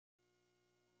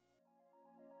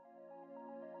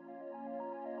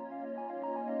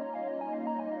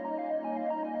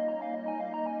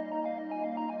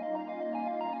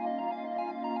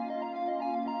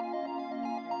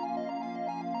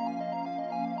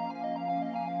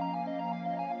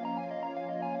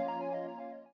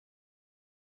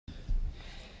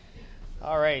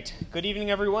All right. Good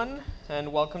evening, everyone,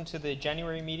 and welcome to the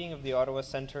January meeting of the Ottawa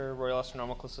Centre Royal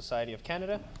Astronomical Society of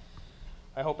Canada.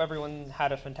 I hope everyone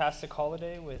had a fantastic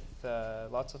holiday with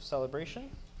lots of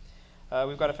celebration.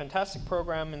 We've got a fantastic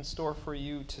program in store for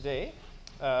you today.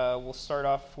 We'll start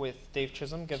off with Dave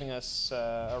Chisholm giving us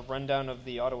a rundown of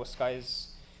the Ottawa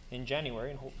skies in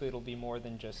January, and hopefully it'll be more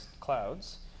than just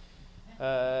clouds.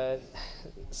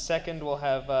 Second, we'll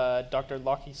have Dr.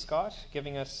 Lauchie Scott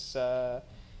giving us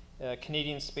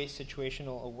Canadian Space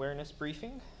Situational Awareness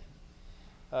briefing.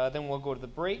 Then we'll go to the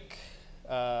break.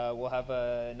 We'll have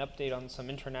an update on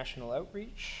some international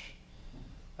outreach.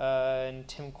 And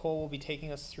Tim Cole will be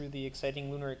taking us through the exciting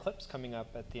lunar eclipse coming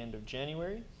up at the end of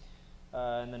January.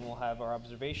 And then we'll have our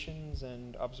observations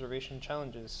and observation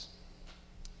challenges.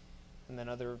 And then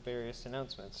other various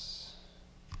announcements.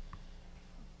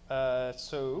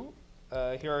 So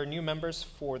here are new members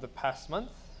for the past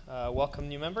month. Welcome,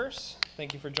 new members.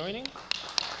 Thank you for joining.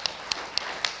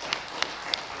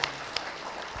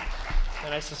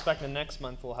 And I suspect the next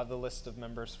month we'll have the list of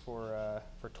members for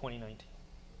 2019.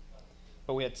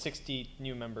 But we had 60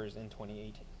 new members in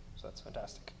 2018, so that's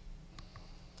fantastic.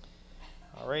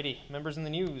 Alrighty, members in the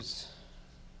news.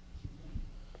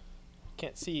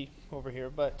 Can't see over here,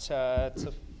 but it's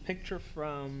a picture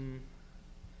from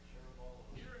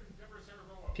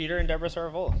Peter and Deborah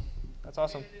Saravola. That's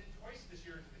awesome.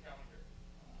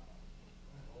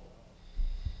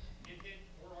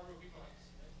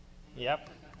 Yep.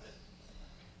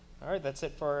 All right, that's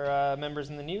it for members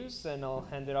in the news, and I'll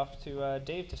hand it off to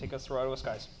Dave to take us through Ottawa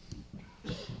skies.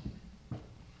 There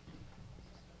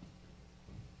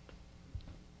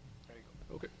you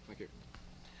go. Okay, thank you.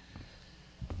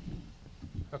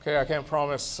 Okay, I can't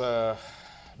promise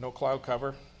no cloud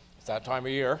cover. It's that time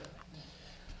of year.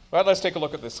 But let's take a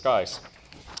look at the skies.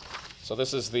 So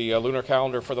this is the lunar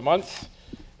calendar for the month,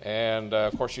 and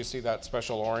of course you see that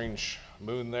special orange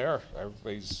moon there.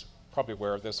 Everybody's probably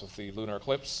aware of this with the lunar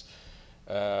eclipse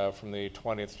from the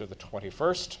 20th to the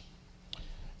 21st.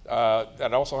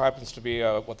 That also happens to be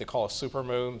what they call a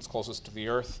supermoon. It's closest to the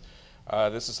Earth.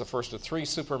 This is the first of 3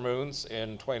 supermoons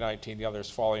in 2019, the others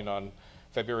falling on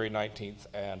February 19th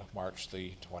and March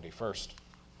the 21st.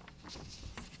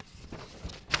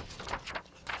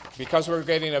 Because we're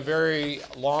getting a very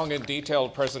long and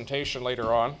detailed presentation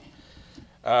later on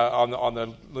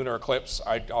the lunar eclipse,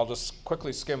 I'll just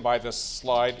quickly skim by this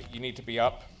slide. You need to be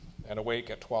up and awake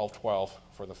at 12:12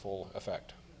 for the full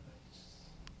effect.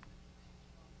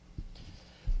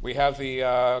 We have the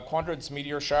Quadrids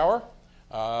meteor shower.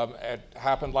 It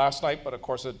happened last night, but of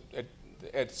course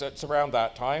it's around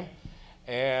that time.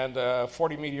 And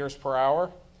 40 meteors per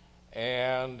hour.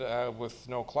 And with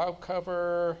no cloud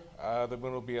cover, the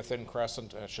moon will be a thin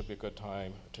crescent, and it should be a good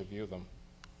time to view them.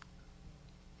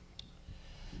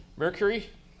 Mercury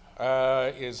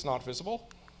is not visible.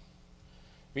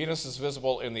 Venus is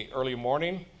visible in the early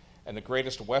morning, and the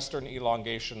greatest western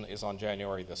elongation is on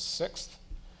January the 6th.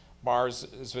 Mars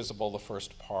is visible the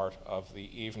first part of the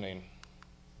evening.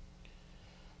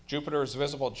 Jupiter is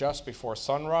visible just before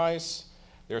sunrise.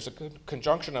 There's a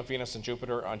conjunction of Venus and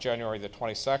Jupiter on January the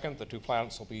 22nd. The 2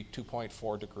 planets will be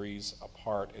 2.4 degrees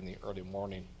apart in the early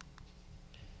morning.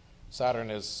 Saturn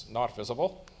is not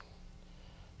visible.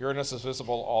 Uranus is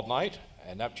visible all night,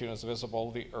 and Neptune is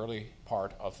visible the early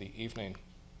part of the evening.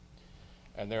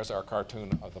 And there's our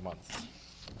cartoon of the month.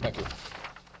 Thank you.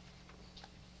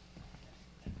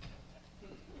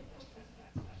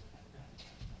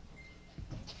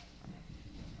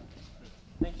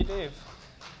 Thank you, Dave.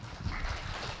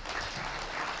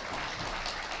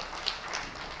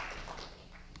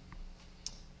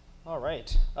 All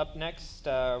right, up next,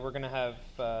 we're going to have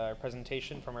a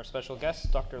presentation from our special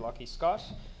guest, Dr. Lauchie Scott.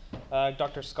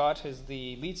 Dr. Scott is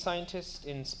the lead scientist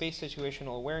in Space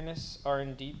Situational Awareness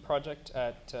R&D project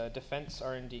at Defence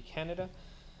R&D Canada,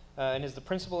 and is the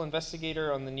principal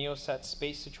investigator on the NEOSAT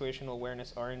Space Situational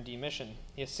Awareness R&D mission.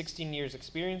 He has 16 years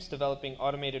experience developing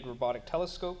automated robotic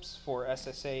telescopes for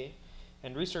SSA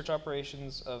and research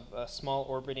operations of small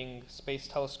orbiting space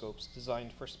telescopes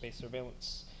designed for space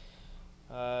surveillance.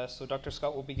 So Dr.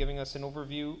 Scott will be giving us an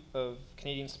overview of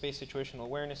Canadian Space Situational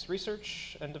Awareness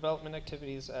research and development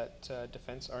activities at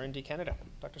Defence R&D Canada.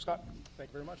 Dr. Scott.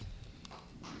 Thank you very much.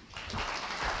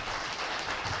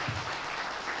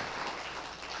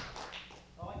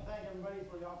 I'd like to thank everybody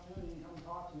for the opportunity to come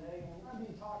talk today. And I'm going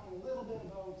to be talking a little bit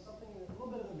about something, a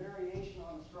little bit of a variation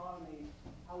on astronomy,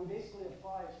 how we basically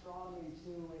apply astronomy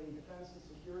to a defense and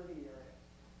security area.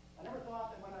 I never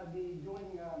thought that when I'd be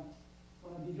doing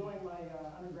my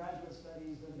undergraduate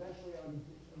studies, that eventually I would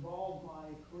evolve my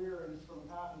career from a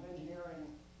path of engineering,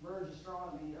 merge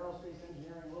astronomy, aerospace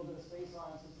engineering, a little bit of space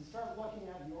sciences, and start looking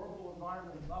at the orbital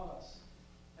environment above us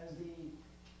as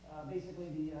basically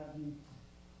the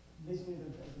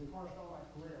cornerstone of my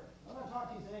career. I'm going to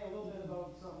talk to you today a little bit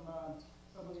about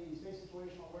some of the space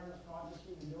situational awareness projects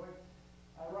we've been doing.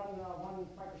 I run one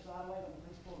microsatellite. I'm the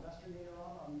principal investigator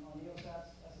on the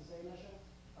EOSAT's SSA mission.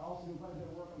 I also do quite a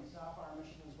bit of work on the Sapphire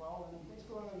mission as well. And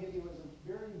basically what I'm going to give you is a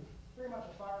very much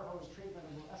a fire hose treatment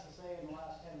of the SSA in the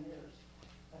last 10 years.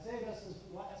 I say this is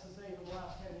SSA for the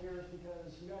last 10 years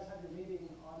because you guys have your meeting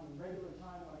on the regular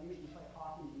time when I usually play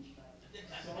hockey each night.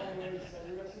 So anyways,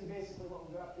 you're going to see basically what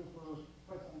we've got to for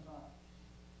quite some time.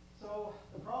 So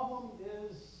the problem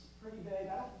is pretty big.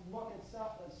 I don't look at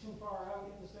stuff that's too far out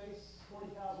into space.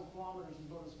 40,000 kilometers is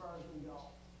about as far as we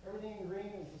go. Everything in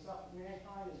green is the stuff that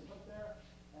mankind has put there,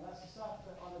 and that's the stuff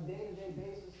that on a day-to-day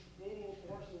basis, Canadian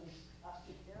forces has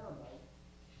to care about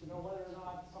to know whether or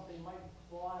not something might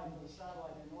collide with a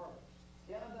satellite in orbit.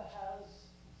 Canada has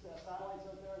satellites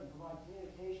out there that provide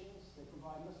communications, they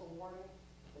provide missile warning,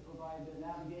 they provide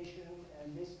navigation,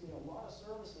 and basically a lot of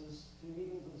services to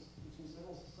even to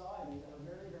civil society that are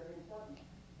very, very important.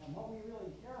 And what we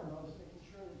really care about is making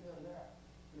sure that they're there.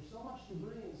 There's so much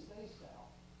debris in space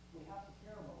now, we have to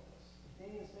care about this. The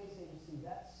Canadian Space Agency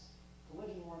vets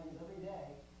collision warnings every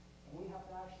day, and we have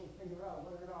to actually figure out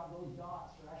whether or not those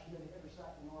dots are actually going to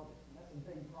intersect in orbit. And that's a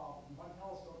big problem. One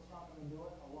telescope's not going to do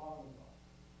it, a lot of them don't.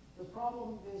 This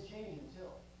problem is changing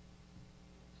too.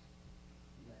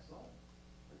 Next slide.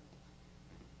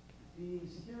 The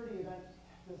security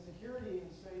in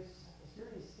space, the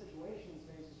security situation in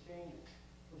space is changing.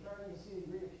 We're starting to see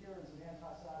the reappearance of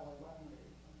anti-satellite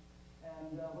weaponry.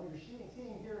 And what you're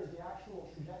seeing here is the actual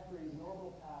trajectories and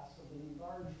orbital paths of the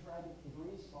large fragment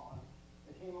debris spawn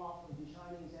that came off of the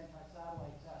Chinese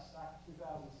anti-satellite tests back in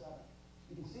 2007.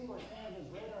 You can see where Canada's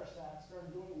radar sats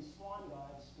started doing these swan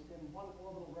dives within one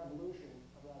orbital revolution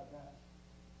of that event.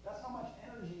 That's how much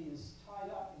energy is tied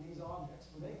up in these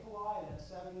objects. When they collide at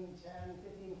 7, 10,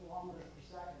 15 kilometers per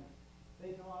second,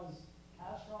 they cause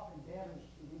catastrophic damage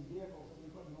to these vehicles that we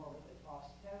put in orbit. They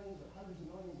cost tens or hundreds of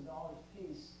millions of dollars a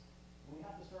piece. And we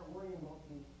have to start worrying about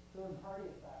the third-party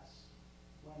effects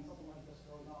when something like this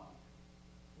goes on.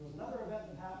 There was another event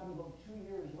that happened about 2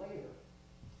 years later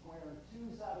where two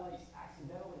satellites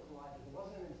accidentally collided. It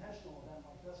wasn't an intentional event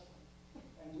like this one.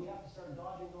 And we have to start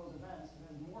dodging those events.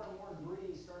 And as more and more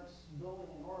debris starts building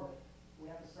in orbit, we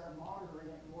have to start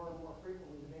monitoring it more and more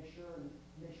frequently to make sure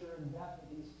and vet that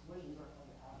these collisions aren't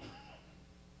going to happen.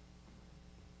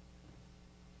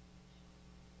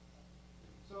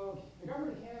 So the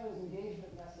Government of Canada's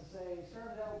engagement in SSA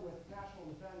started out with national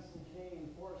defense and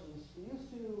Canadian forces. We used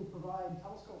to provide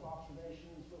telescope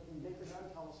observations with the Baker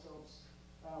Gun telescopes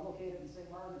located in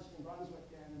St. Margaret's, New Brunswick,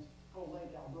 and Cold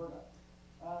Lake, Alberta.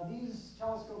 These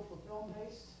telescopes were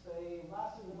film-based. They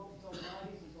lasted about until the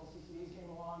 90s, until CCDs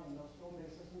came along and those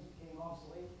film-based systems became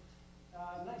obsolete.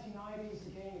 In the 1990s,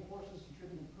 the Canadian forces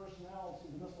contributed personnel to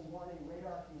the missile warning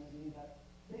radar community that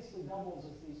basically doubles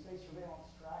as the space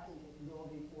surveillance tracking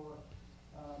capability for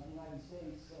the United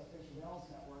States Space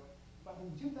Surveillance Network. But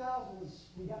in the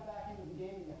 2000s, we got back into the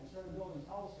game again. We started building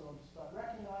telescopes, but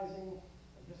recognizing,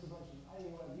 just as much as I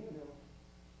think what you do,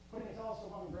 putting a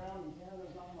telescope on the ground in Canada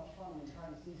is not much fun when you're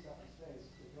trying to see stuff in space.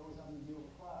 You always have to deal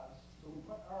with clouds. So we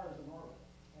put ours in orbit.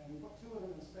 And we put two of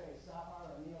them in space,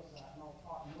 Sapphire and EOSAT, and I'll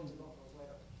talk a little bit about those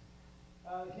later.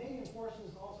 The Canadian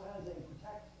Forces also has a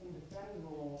protect and defend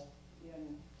role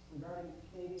regarding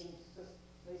Canadian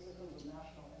space systems of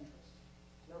national interest.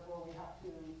 Therefore, we have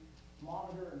to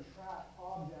monitor and track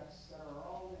objects that are our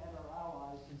own and our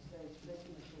allies in space to make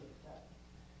sure to protect.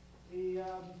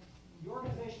 The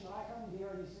organization that I come from,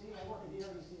 DRDC, I work at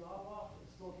DRDC Ottawa.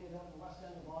 It's located out in the west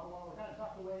end of Ottawa. We're kind of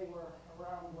tucked away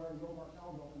around where the old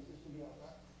Martel buildings used to be out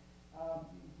there.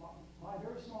 My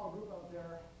very small group out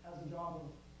there has the job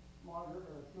of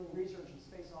doing research in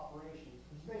space operations,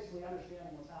 which is basically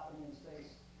understanding what's happening in space.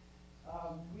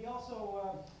 We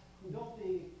also we built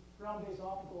the ground-based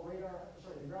optical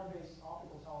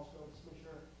telescopes, which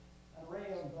are an array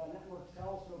of network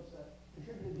telescopes that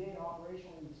contributed data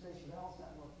operationally to the Space Surveillance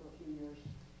Network for a few years.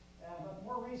 But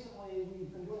more recently,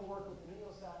 we've been doing work with the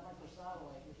NeoSat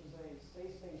microsatellite, which is a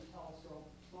space-based telescope,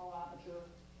 small aperture,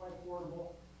 quite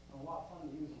affordable, and a lot of fun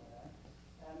to use, I add.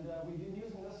 And we've been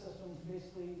using this system to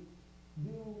basically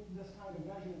do this kind of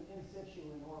measurement in situ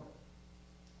in orbit.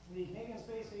 The Canadian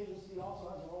Space Agency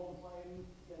also has a role to play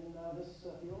in this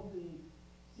field. The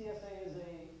CSA is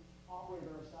an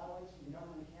operator of satellites for the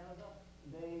Government of Canada.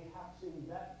 They have to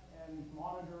vet and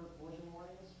monitor collision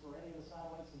warnings for any of the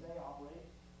satellites that they operate.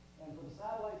 And for the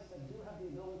satellites that do have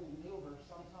the ability to maneuver,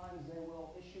 sometimes they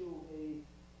will issue a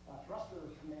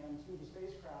thruster command to the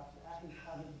spacecraft to actually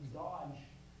have it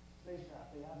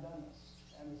they have done this.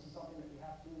 And this is something that we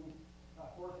have to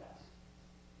forecast.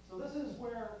 So this is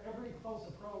where every close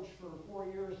approach for 4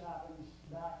 years happened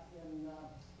back in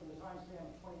from the time span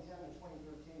of 2010 to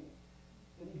 2013.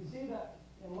 And you can see that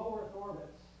in low Earth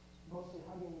orbit, mostly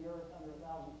hugging the Earth under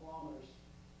 1,000 kilometers,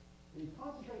 we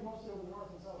concentrate mostly over the North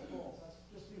and South poles. That's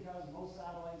just because most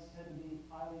satellites tend to be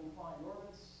highly inclined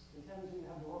orbits. They tend to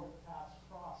have the orbit paths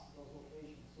cross those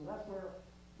locations. So that's where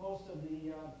most of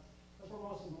the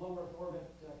low Earth orbit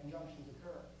conjunctions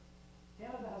occur.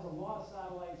 Canada has a lot of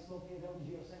satellites located out in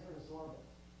geosynchronous orbit.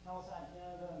 Telesat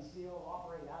Canada and SEAL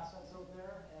operate assets out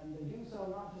there, and they do so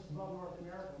not just above North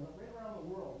America, but right around the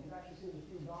world. You can actually see there's a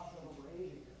few dots out over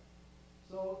Asia here.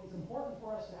 So it's important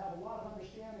for us to have a lot of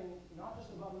understanding, not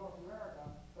just above North America,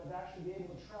 but to actually be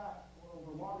able to track over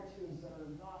longitudes that are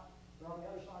on the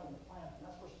other side of the planet. And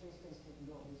that's where space-based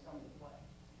capabilities come into play.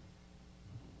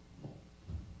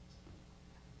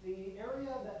 The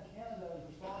area that Canada is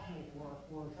responsible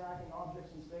for tracking objects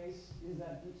in space is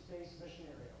that deep space mission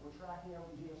area. We're tracking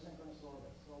out in geosynchronous orbit.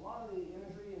 So a lot of the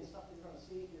imagery and stuff that you're going to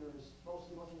see here is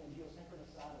mostly looking at geosynchronous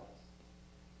satellites.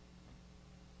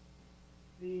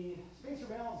 The Space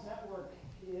Surveillance Network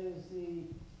is the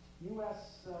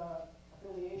U.S.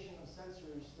 affiliation of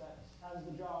sensors that has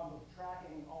the job of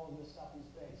tracking all of this stuff in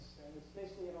space. And it's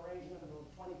basically an arrangement of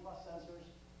 20+ sensors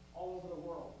all over the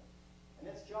world. And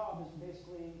its job is to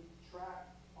basically track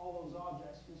all those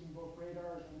objects using both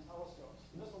radars and telescopes.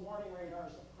 The missile warning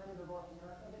radars of perimeter North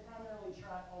America, they primarily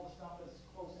track all the stuff that's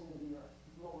close into the Earth,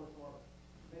 low Earth orbit.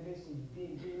 They basically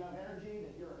beam enough energy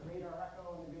that you're a radar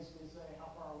echo, and they basically say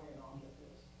how far away an object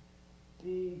is.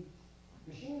 The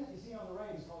machine that you see on the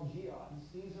right is called GEODs.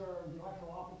 These are the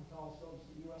electro-optical telescopes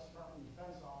that the U.S. Department of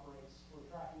Defense operates for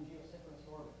tracking geosynchronous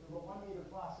orbit. They're about 1 meter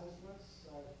class instruments.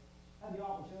 Had the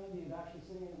opportunity of actually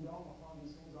sitting in the dome with one of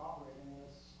these things operating, and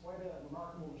it's quite a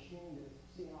remarkable machine to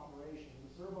see in operation.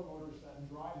 The servo motors that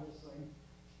drive this thing,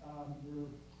 they're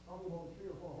probably about 3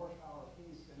 or 4 horsepower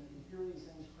apiece, and you hear these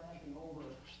things cranking over,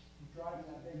 driving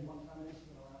that big one-ton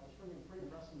instrument around. It's pretty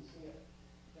impressive to see it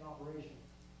in operation.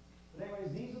 But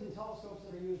anyways, these are the telescopes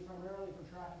that are used primarily for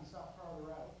tracking stuff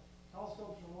farther out.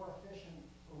 Telescopes are more efficient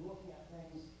for looking at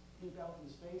things deep out in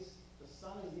space. The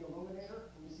sun is the illuminator,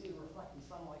 and you see the reflected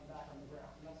sunlight back on the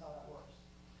ground, and that's how that works.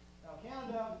 Now,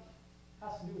 Canada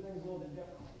has to do things a little bit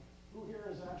differently. Who here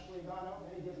has actually gone out on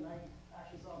any given night,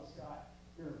 actually saw the sky?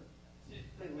 Here,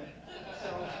 pretty late. So,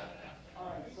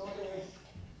 all right, so anyways,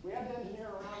 we had to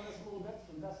engineer around this a little bit.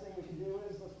 So the best thing we could do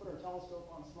is let's put our telescope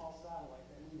on a small satellite,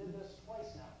 and we did this twice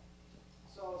now.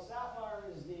 So Sapphire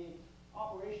is the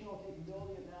operational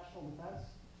capability of national defense.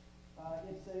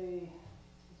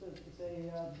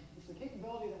 It's a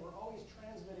capability that we're always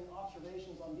transmitting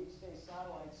observations on deep space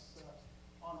satellites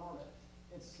on orbit.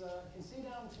 It can see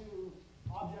down to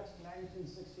objects to magnitude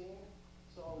 16.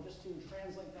 So just to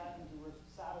translate that into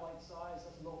satellite size,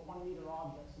 that's about 1 meter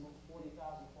objects, about 40,000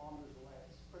 kilometers away.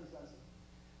 It's pretty sensitive.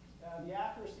 The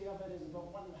accuracy of it is about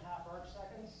 1.5 arc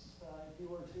seconds. If you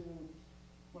were to,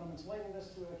 when I'm explaining this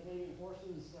to Canadian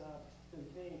forces, to the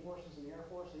Canadian forces and the Air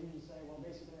Force, they usually say, well,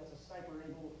 basically that's a sniper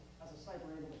able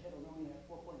to hit a loony at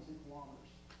 4.2 kilometers.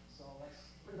 So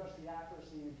that's pretty much the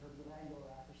accuracy in terms of angular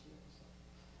accuracy of the stuff.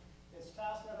 It's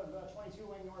fast out of 22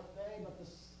 Wing North Bay, but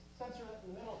this sensor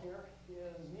in the middle here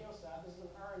is NEOSAT. This is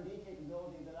an R&D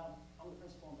capability that I'm the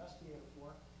principal investigator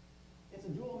for. It's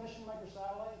a dual mission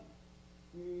microsatellite.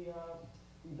 We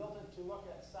built it to look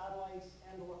at satellites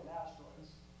and to look at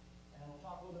asteroids. And we'll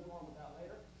talk a little bit more about that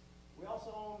later. We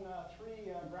also own 3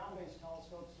 ground-based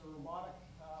telescopes. They're robotic.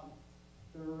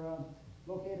 They're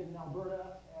located in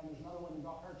Alberta, and there's another one in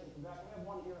Belcarche, Quebec. We have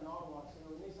one here in Ottawa,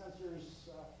 too. And these sensors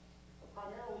are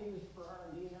primarily used for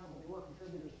R&D now, but they were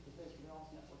contributors to the Space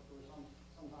Surveillance Network for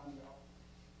some time ago.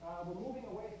 We're moving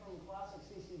away from classic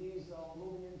CCDs, though.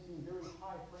 We're moving into very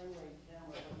high frame rate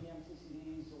cameras, like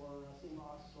EM-CCDs or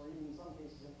CMOS, or even in some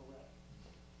cases infrared.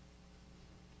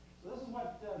 So this is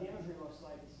what the imagery looks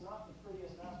like. It's not the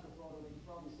prettiest astrophoto that you've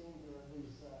probably seen here at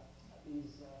these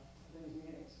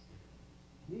meetings.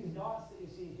 These dots that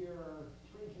you see here are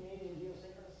 3 Canadian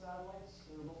geosynchronous satellites.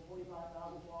 They're about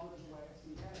 45,000 kilometers away. It's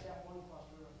the Cat-1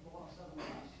 cluster of 107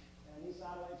 miles. And these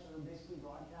satellites are basically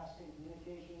broadcasting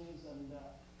communications and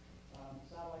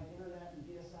satellite internet and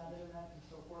VSAT internet and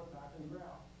so forth back to the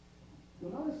ground.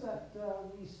 You'll notice that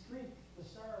we streak the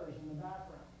stars in the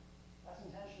background. That's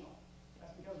intentional.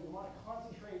 That's because we want to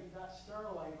concentrate that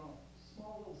starlight on a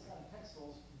small little set of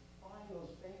pixels and find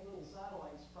those faint little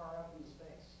satellites far out into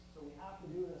space. So we have to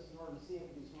do this in order to see it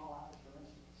with these small aperture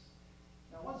instruments.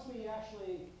 Now, once we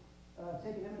actually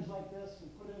take an image like this and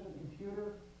put it into the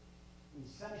computer, We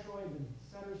centroid the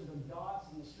centers of the dots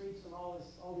and the streets and all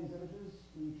these images.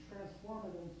 We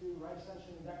transform it into right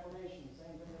ascension and declination, the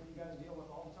same thing that you guys deal with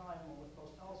all the time with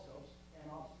those telescopes and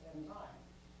time.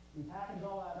 We package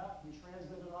all that up, we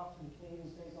transmit it off to the Canadian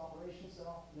Space Operations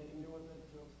Cell, and they can do with it,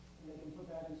 they can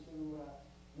put that into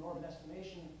an orbit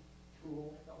estimation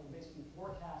tool that will basically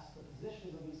forecast the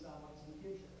positions of these satellites in the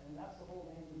future, and that's the whole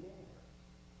name of the game here.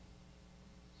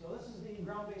 So this is the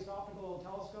ground-based optical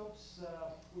telescopes.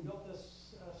 We built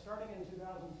this starting in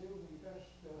 2002. We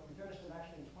finished it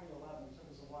actually in 2011. It took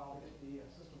us a while to get the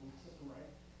system right.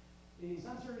 The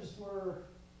sensors were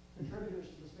contributors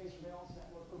to the Space Surveillance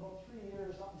Network for about 3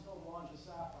 years up until the launch of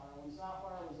Sapphire. When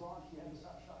Sapphire was launched, we had to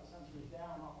shut the sensors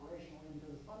down operationally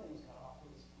because the funding was cut off.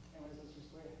 Anyways, that's just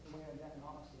the way the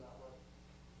economics of that work.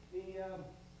 The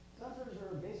sensors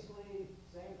are basically the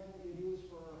same thing that you use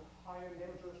for high-end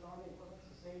amateur astronomy equipment.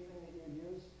 It's the same thing that you would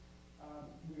use.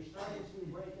 We're starting to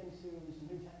break into some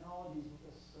new technologies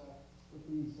with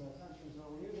these sensors.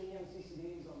 We're using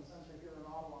EMCCDs on the sensor here in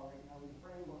Ottawa right now. We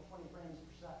frame about 20 frames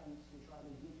per second to try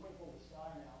to twinkle the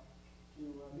sky now to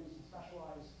do some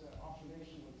specialized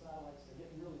observation with satellites that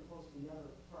get really close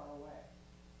together far away.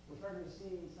 We're starting to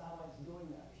see satellites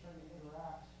doing that. We're starting to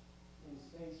interact in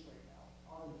space right now.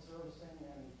 On-orbit servicing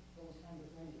and those kinds of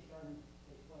things are starting to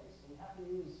take place. So we have to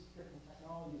use different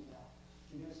technologies now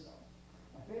to do so.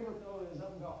 My favorite, though, is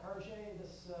up in Valcartier,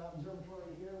 this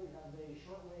observatory here. We have a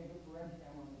shortwave infrared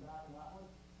camera on the back of that one.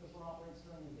 This one operates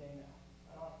during the day now.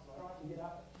 I don't have to get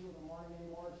up at 2 in the morning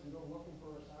anymore to go looking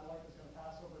for a satellite that's going to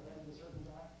pass overhead at a certain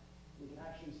time. We can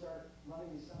actually start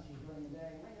running these sensors during the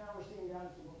day. And right now we're seeing down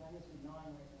to about magnitude 9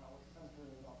 right now with the sensor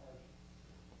in Valcartier.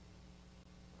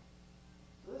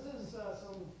 So this is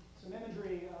some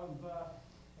imagery of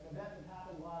an event that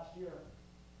happened last year.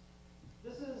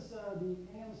 This is the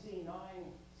AMC-9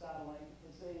 satellite.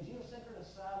 It's a geosynchronous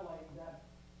satellite that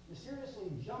mysteriously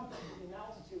jumped in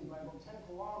altitude by about 10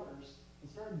 kilometers and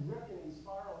started drifting and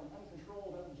spiraling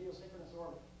uncontrolled out in geosynchronous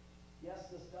orbit.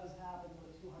 Yes, this does happen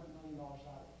with $200 million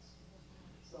satellites.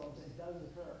 So it does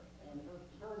occur. And it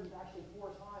occurred actually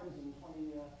 4 times in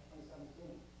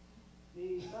 2017.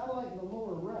 The satellite in the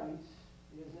lower right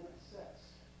is NMX-6.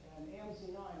 And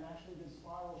AMC-9 actually did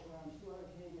spirals around 200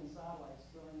 Canadian satellites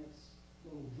during its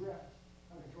little drift,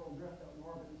 uncontrolled drift out in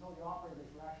orbit until the operators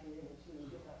were actually able to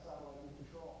get that satellite under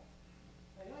control.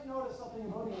 And you might notice something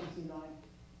about AMC-9.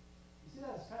 You see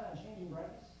that it's kind of changing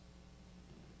brightness?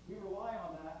 We rely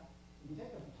on that. If you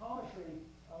take the photometry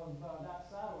of that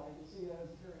satellite, you'll see that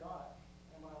it's periodic.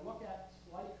 And when I look at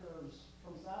light curves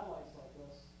from satellites like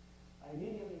this, I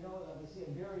immediately know that if I see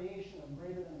a variation of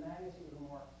greater than a magnitude or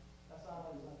more, that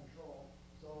satellite is uncontrolled.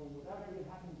 So without even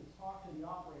having to talk to the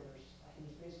operators, I can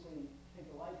just basically take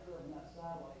the light curve in that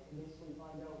satellite and basically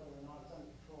find out whether or not it's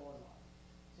under control or not.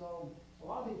 So a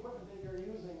lot of the equipment that you're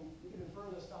using, you can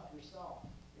infer this stuff yourself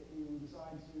if you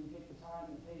decide to take the time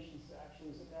and the patience to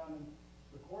actually sit down and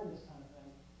record this kind of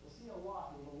thing. You'll see a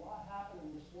lot. There's a lot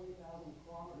happening just 40,000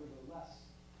 kilometers or less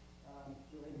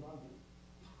right above you.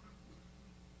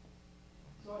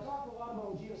 So I talked a lot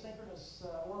about geosynchronous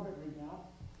orbit right now.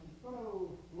 I'm going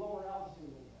to lower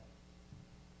altitude a little bit.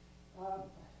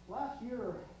 Last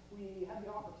year, we had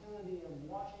the opportunity of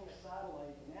watching a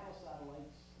satellite, a nanosatellite,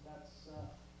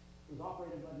 was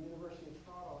operated by the University of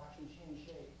Toronto, actually change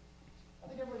shape. I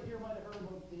think everybody here might have heard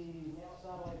about the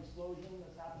nanosatellite explosion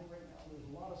that's happening right now. There's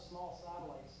a lot of small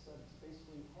satellites that's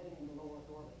basically heading into low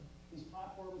Earth orbit. These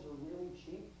platforms are really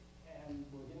cheap, and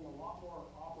we're getting a lot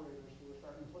more operators who are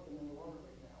starting to put them into orbit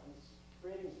right now. And it's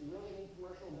creating some really neat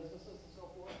commercial businesses and so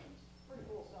forth. It's pretty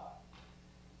cool stuff.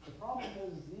 The problem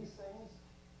is these things,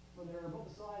 when they're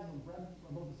about the size of a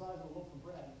loaf of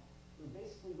bread, they're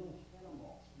basically little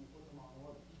cannonballs when you put them on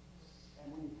orbit. And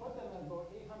when you put them at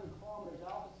about 800 kilometers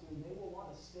altitude, they will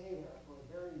want to stay there for a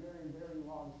very, very, very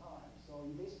long time. So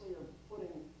you basically are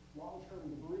putting long-term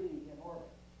debris in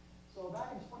orbit. So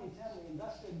back in 2010, we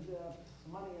invested some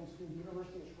money into the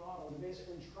University of Toronto to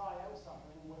basically try out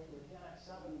something with the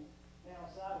CanX-7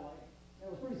 nanosatellite. And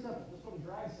it was pretty simple. Just put a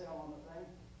drag sail on the thing,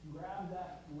 grab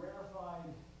that rarefied,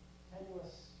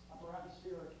 tenuous upper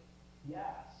atmospheric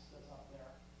gas that's up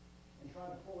there, and try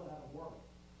to pull it out of orbit.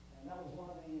 And that was one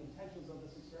of the intentions of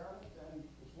this experiment, and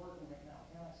it's working right now.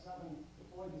 CanX-7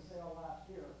 deployed the sail last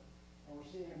year, and we're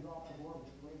seeing it drop out of orbit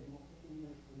at the rate of about 15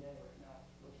 meters per day right now.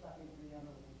 We're expecting it to be under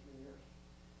within 3 years.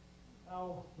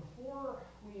 Now, before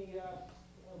we got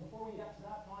to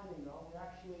that finding, though, we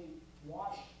actually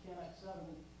watched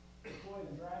CanX-7 deploy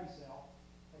the drag sail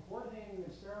and coordinating an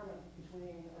experiment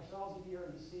between ourselves at the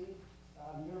RASC,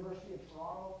 the University of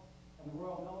Toronto, and the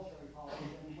Royal Military College.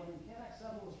 And when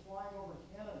CanX-7 was flying over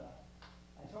Canada,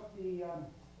 I took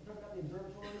up the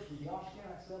observatory from Lauchie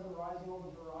 7 rising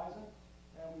over the horizon,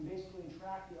 and we basically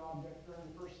track the object during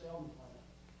the first sail deployment.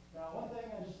 Now, one thing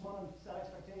I just want to set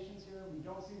expectations here: we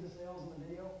don't see the sails in the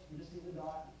video; we just see the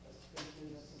dot. That's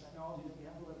basically just the technology that we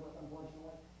have to live with,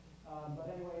 unfortunately. But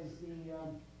anyways, we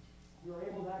were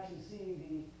able to actually see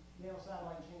the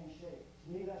nanosatellite change shape. To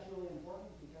me, that's really important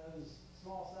because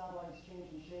small satellites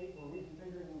changing shape or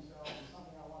reconfiguring themselves is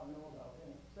something I want to know about.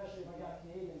 And especially if I got a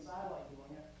Canadian satellite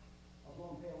doing it, I was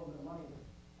willing to pay a little bit of money to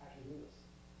actually do this.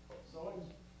 So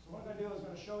what I'm going to do is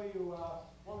I'm going to show you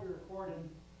what we recorded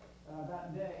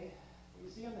that day. What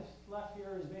you see on the left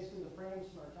here is basically the frames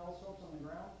from our telescopes on the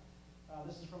ground.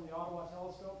 This is from the Ottawa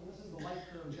telescope, and this is the light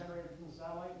curve generated from the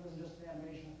satellite. And this is just an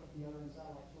animation put together in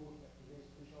satellite toolkit to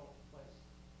basically show what took place.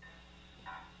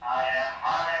 I am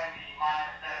firing the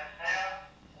minus 7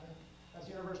 sail. That's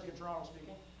the University of Toronto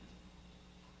speaking.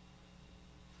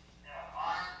 Yeah,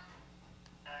 arm.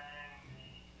 Sending the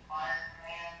fire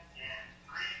command in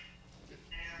 3,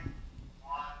 2,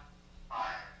 1,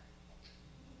 fire.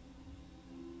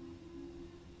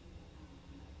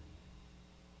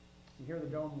 You hear the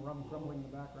dome rumbling in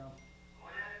the background.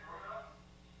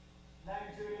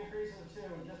 Magnitude increase of 2,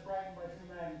 just brightened by 2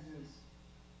 magnitudes.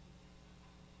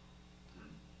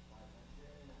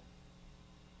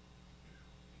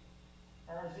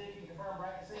 RFC, can you confirm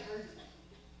brightness increase?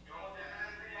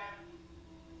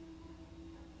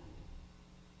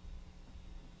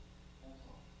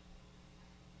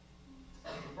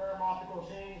 Confirm optical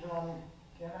change on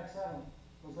KMX7.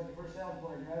 Looks like the first sail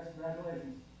deployed, guys.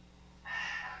 Congratulations.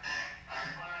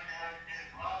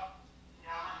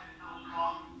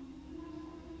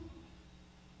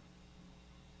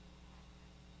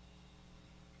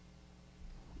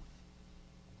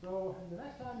 So the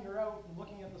next time you're out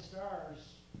looking at the stars,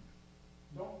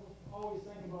 don't always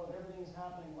think about everything's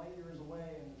happening light years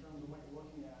away in terms of what you're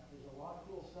looking at. There's a lot of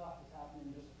cool stuff that's happening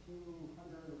just a few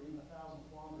hundred or even 1,000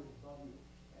 kilometers above you,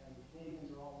 and the Canadians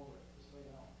are all over it, just so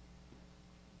you know.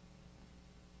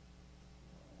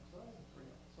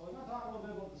 So I'm going to talk a little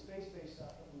bit about the space-based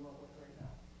stuff that we work with right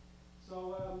now.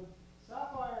 So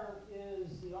Sapphire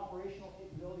is the operational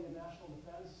capability of national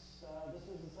defense. This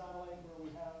is a satellite where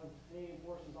we have Canadian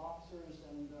Forces officers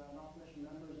and non-commissioned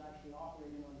members actually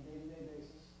operating on a day-to-day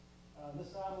basis.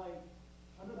 This satellite,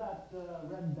 under that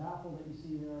red baffle that you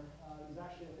see there, is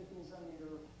actually a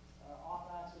 15-centimeter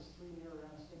off-axis 3-meter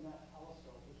astigmat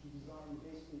telescope, which is designed to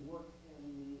basically work in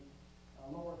the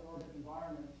low Earth orbit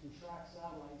environment to track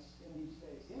satellites in deep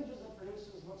space. The images it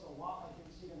produces looks a lot like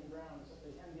you see on the ground, except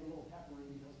they tend to be a little peppery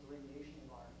because of the radiation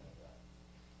environment.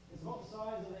 It's about the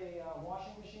size of a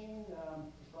washing machine.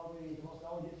 It's probably the most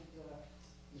elegant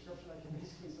description I can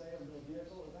basically say of the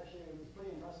vehicle. It's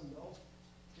pretty impressive build.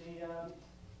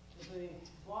 It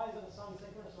flies in a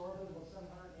sun-synchronous orbit of about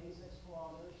 786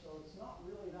 kilometers, so it's not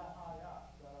really that high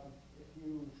up. If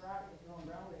you track it with your own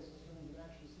ground-based system, you can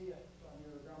actually see it on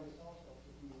your ground-based telescopes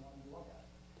if you wanted to look at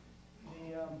it.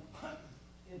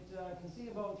 It can see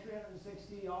about 360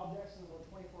 objects in about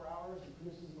 24 hours. It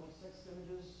produces about 6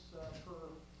 images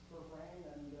per frame,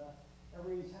 and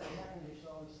every 10 seconds or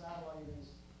so, the satellite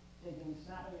is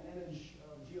snapping an image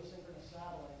of geosynchronous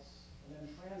satellites and then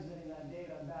transmitting that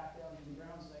data back down to the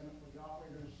ground segment where the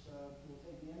operators will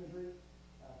take the imagery,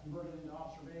 convert it into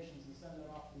observations, and send it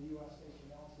off to the U.S. Space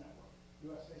Surveillance Network.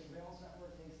 The U.S. Space Surveillance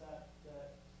Network takes that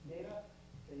data,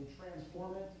 they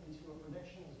transform it into a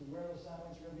prediction as to where those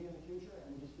satellites are going to be in the future,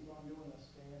 and we just keep on doing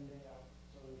this day in, day out.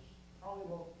 So there's probably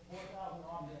about 4,000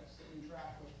 objects that we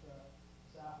track with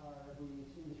Sapphire every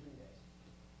 2 to 3 days.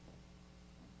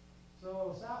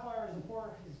 So Sapphire is, of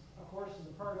course, is a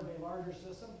part of a larger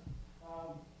system.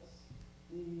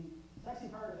 The sexy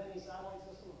part of any satellite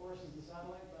system, of course, is the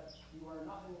satellite, but you are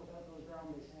nothing without those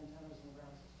ground-based antennas in the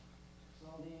ground system. So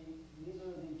these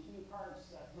are the key parts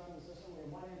that run the system. We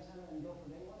have one antenna in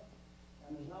Guildford, England,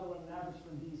 and there's another one in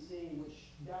Abbotsford, BC,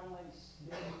 which downlinks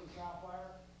data from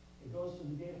Sapphire. It goes to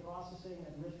the data processing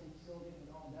at the Richmond facility in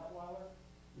Detweiler.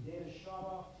 The data is shot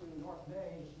off to North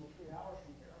Bay, just about 3 hours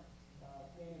from here.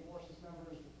 Canadian Forces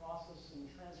members will process and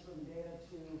transfer the data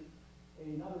to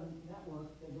another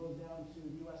network that goes down to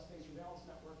the U.S. Space Surveillance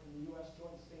Network, and the U.S.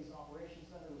 Joint Space Operations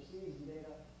Center receives the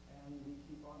data, and we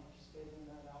keep on participating in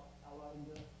that allied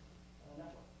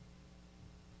network.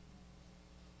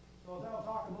 So now I'll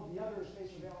talk about the other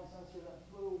space surveillance sensor that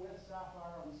flew with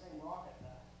Sapphire on the same rocket.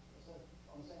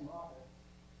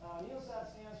 NEOSAT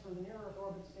stands for the Near Earth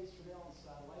Orbit Space Surveillance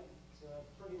Satellite. It's a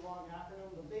pretty long acronym,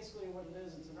 but basically what it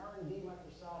is, it's an R&D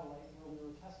microsatellite where we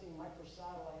were testing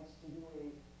microsatellites to do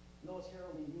a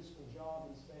militarily useful job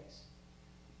in space.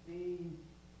 The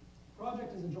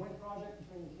project is a joint project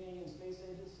between the Canadian Space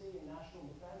Agency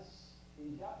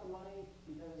We got the money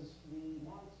because we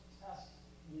want to test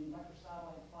the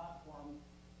microsatellite platform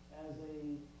as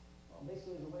a, well,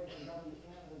 basically as a way for the government of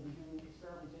Canada to do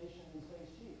experimentation in space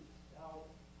cheap. Now,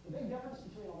 the big difference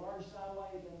between a large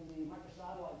satellite and the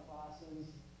microsatellite class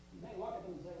is you may look at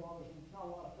them and say, well, there's not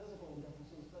a lot of physical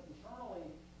differences, but internally,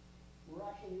 we're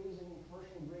actually using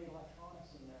commercial grade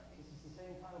electronics in there. This is the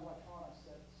same kind of electronics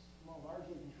that's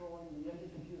largely controlling the engine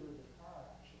computer of your car,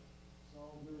 actually. So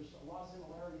there's a lot of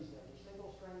similarities there. They're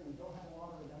single string, we don't have a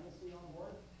lot of redundancy on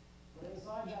board. But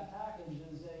inside that package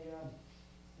is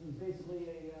basically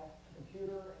a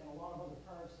computer and a lot of other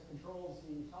parts that controls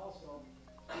the telescope.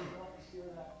 So you can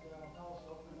steer that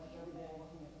telescope pretty much every day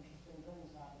looking at interesting things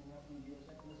happening up in the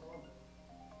geosynchronous orbit.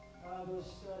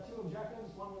 There's two objectives.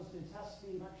 One was to test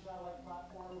the microsatellite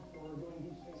platform for doing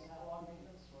deep space catalog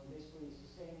maintenance, or basically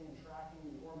sustaining and tracking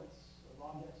the orbits of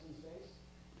objects in space.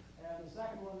 And the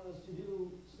second one was to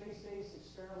do space-based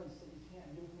experiments that you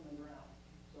can't do from the ground.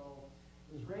 So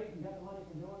it was great. We got the money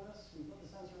for doing this. We put the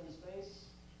sensor in space.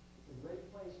 It's a great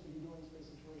place to be doing space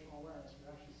situational awareness.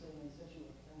 We're actually sitting in situ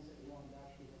with the things that we wanted to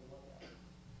actually take a look at.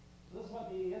 So this is what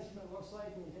the instrument looks like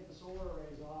when you take the solar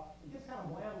arrays off. It gets kind of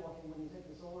bland looking when you take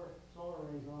the solar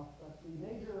arrays off, but the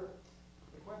major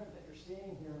equipment that you're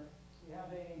seeing here, we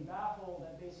have a baffle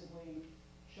that basically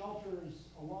shelters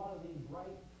a lot of the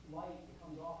bright light that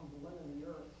comes off of the limb of the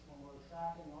Earth when we're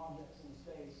tracking objects in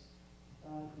space.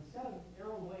 It's got an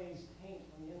aero-glazed paint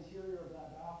on the interior of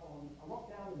that baffle. And I looked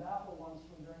down the baffle once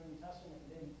when during the testing at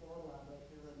the David Floor lab right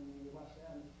here in the West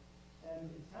End.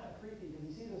 And it's kind of creepy because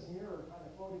you see this mirror kind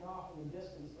of floating off in the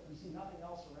distance, but you see nothing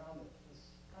else around it.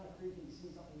 It's kind of creepy to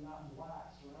see something not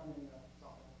black surrounding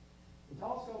something. The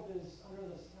telescope is under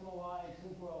this MLI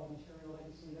tinfoil material that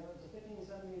you see there. It's a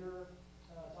 15-centimeter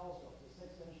telescope. It's a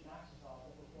 6-inch maxitop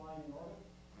that we're flying in orbit.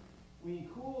 We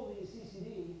cool the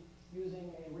CCD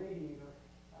using a radiator.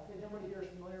 I think everybody here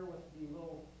is familiar with the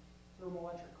little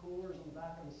thermoelectric coolers on the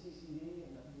back of the CCD,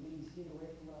 and that leads heat away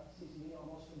from the CCD on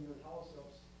most of your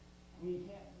telescopes. We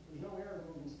can't, there's no air to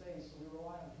move in space, so we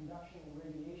rely on conduction and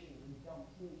radiation to dump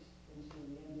heat into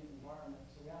the ambient environment.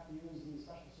 So we have to use these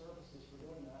special surfaces for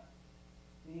doing that.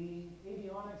 The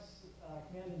avionics,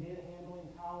 command and data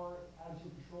handling, power,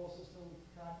 attitude control system,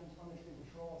 tracking, telemetry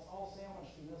control, it's all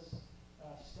sandwiched in this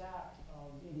stack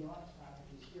of avionics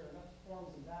packages here. And that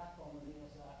forms the backbone of the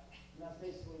Neosat. And that's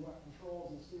basically what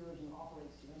controls and steers and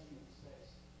operates the instrument in space.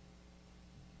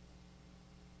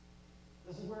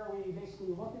 This is where we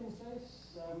basically look in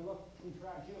space. We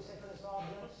track geosynchronous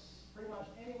objects pretty much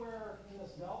anywhere in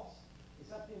this belt,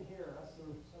 except in here. That's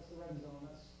the red zone.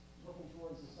 That's looking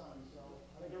towards the sun. So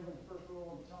I think everybody's first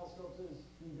rule of the telescopes is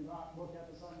you do not look at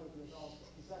the sun with your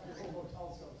telescope. The second rule of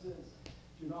telescopes is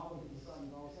do not look at the sun.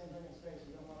 Well, same thing in space.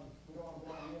 We don't want to go on the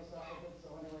Neosat with it.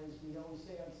 So anyways, we always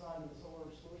stay outside of the solar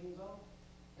exclusion zone.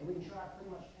 And we can track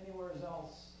pretty much anywhere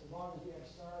else as long as we have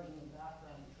stars in the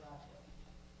background to track with.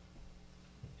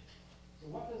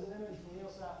 So what does an image from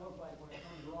Neosat look like when it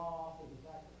comes raw off the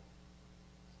detector?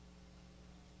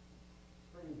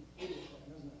 Pretty hideous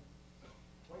looking, isn't it?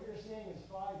 What you're seeing is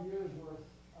 5 years worth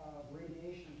of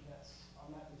radiation hits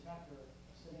on that detector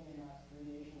sitting in that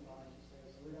radiation environment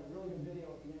space. So we've got a really good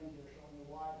video at the end here showing you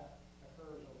why that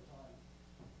occurs over time.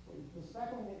 So the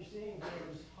speckling that you're seeing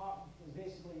here is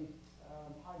basically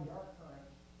high dark current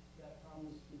that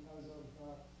comes because of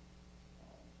a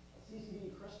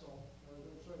CCD crystal, or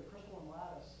the crystalline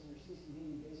lattice in your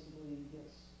CCD basically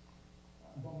gets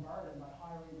bombarded by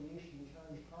high radiation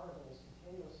charged particles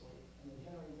continuously, and they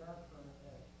generate dark current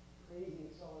at a crazy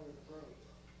accelerated rate.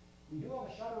 We do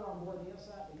have a shutter on board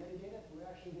Neosat to mitigate it, but we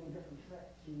actually do a different trick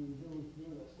to do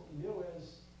this. What we do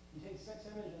is we take 6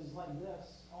 images like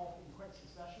this, all in quick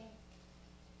succession,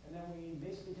 and then we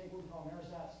basically take what we call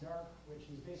Neosat's dark, which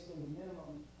is basically the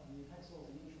minimum of the pixels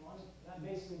in each one. That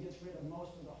basically gets rid of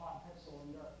most of the hot pixel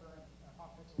and dark current,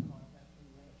 hot pixel content in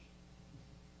the image.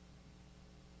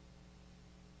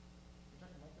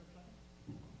 Check the mic there for a second.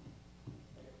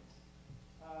 Okay.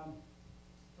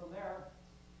 From there,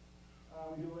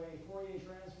 we do a Fourier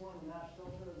transform and match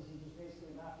filter. This is just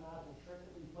basically a mathematical trick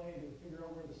that we play to figure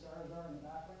out where the stars are in the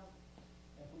background.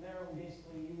 And from there, we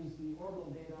basically use the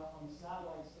orbital data on the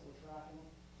satellites that we're tracking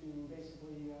to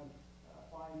basically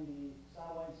find the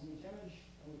satellites in each image,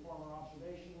 and we form our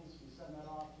observations. We send that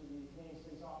off to the Canadian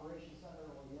Space Operations Center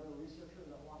or the other researcher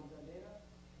that wanted that data,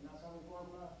 and that's how we form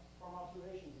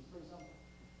observations. It's pretty simple.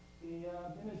 The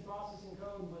image processing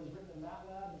code was written in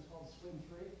MATLAB. It's called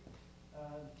SQUID3.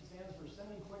 It stands for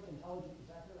Semi-Quick Intelligent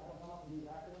Detector. I don't come up with these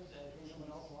acronyms, so I think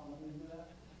someone else will want me to do that.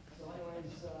 So anyways,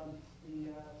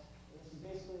 this is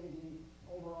basically the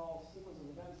overall sequence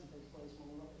of events that takes place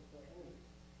when we look at the imagery.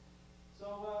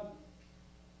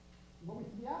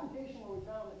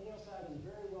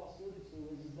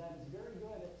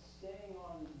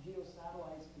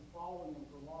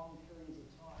 long periods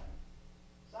of time.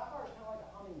 Sapphire is kind of like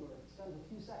a hummingbird. It spends a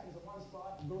few seconds at one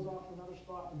spot, and goes off to another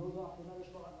spot, and goes off to another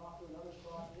spot, and off to another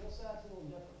spot. Neosat's a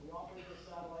little different. We operate the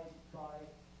satellite by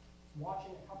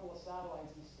watching a couple of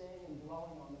satellites and staying and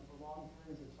dwelling on them for long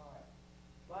periods of time.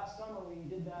 Last summer, we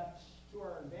did that to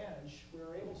our advantage. We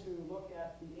were able to look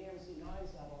at the AMC-9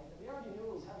 satellite that we already knew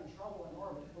was having trouble in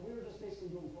orbit, but we were just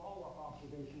basically doing follow-up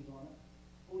observations on it.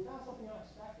 But we found something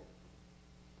unexpected.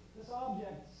 This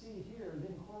object, see here,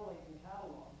 didn't correlate in the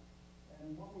catalog.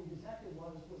 And what we detected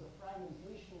was a piece of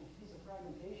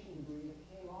fragmentation debris that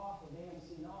came off of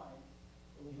AMC-9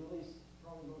 that was released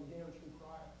probably about a day or two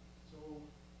prior. So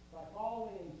by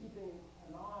following and keeping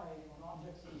an eye on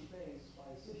objects in space,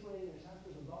 by situating your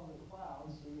sensors above the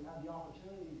clouds, so you have the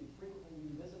opportunity to frequently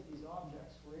revisit these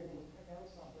objects, we're able to pick out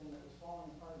something that was falling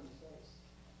apart in space.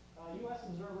 U.S.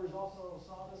 observers also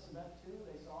saw this event too.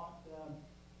 They saw it.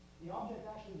 The object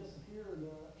actually disappeared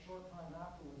a short time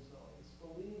afterwards, though. It's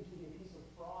believed to be a piece of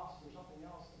frost or something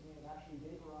else that may have actually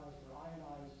vaporized or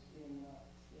ionized in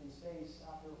space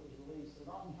after it was released. They're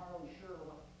not entirely sure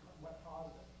what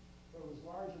caused it, but it was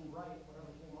large and bright, whatever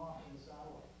came off in the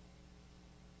satellite.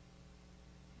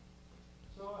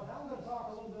 So now I'm going to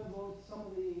talk a little bit about some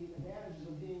of the advantages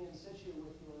of being in situ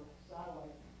with your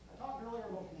satellite. I talked earlier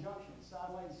about conjunction,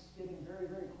 satellites getting very,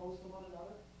 very close to one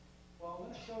another. Well, I'm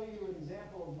going to show you an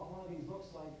example of what one of these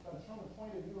looks like, but it's from the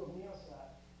point of view of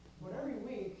Neosat. But every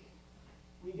week,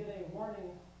 we get a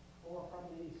warning from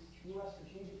the U.S.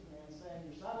 Strategic Command saying,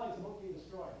 your satellite's about to be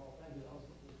destroyed. Well, thank you, that was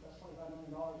the best $25 million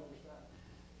I've ever spent.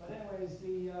 But anyways,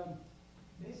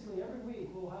 basically every week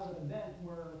we'll have an event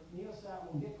where Neosat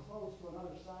will get close to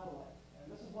another satellite. And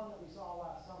this is one that we saw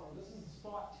last summer. This is the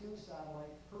Spot 2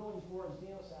 satellite hurtling towards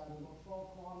Neosat at about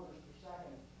 12 kilometers per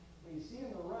second. What you see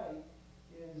on the right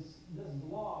is this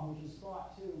blob, which is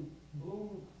Spot 2,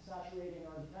 bloom saturating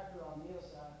our detector on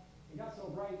Neosat. It got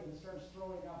so bright that it starts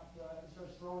throwing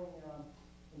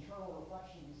internal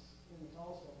reflections in the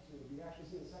telescope tube. You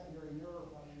actually see the secondary mirror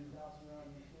reflections bouncing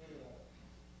around in the interior of it.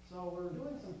 So we're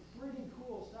doing some pretty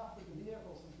cool stuff with the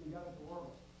vehicle since we got it to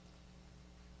orbit.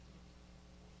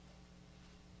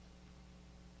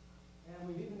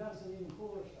 And we've even done some even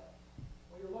cooler stuff.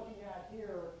 What you're looking at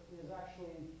here is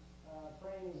actually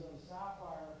frames of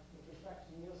Sapphire with respect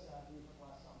to Neosat that we took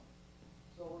last summer.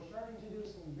 So we're starting to do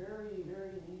some very,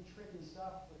 very neat, tricky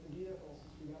stuff with the vehicle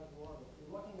since we got it to orbit. What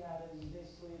you're looking at is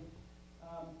basically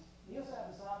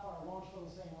Neosat and Sapphire launched on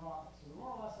the same rocket, so they're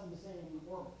more or less on the same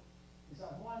orbit.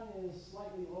 Except one is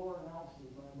slightly lower in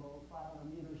altitude by about 500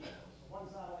 meters or so. So one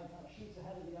satellite kind of shoots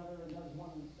ahead of the other and does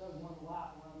one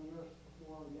lap around the Earth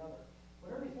before the other.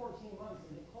 But every 14 months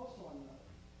they get close to one another.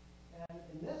 And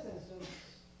in this instance,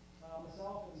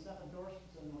 myself and Stefan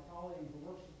Dorstenson, my colleague who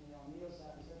works with me on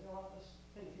Neosat, we said, you know what, let's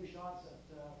take a few shots at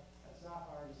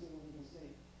Sapphire to see what we can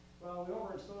see. Well, we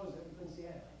overexposed it, we couldn't see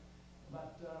anything.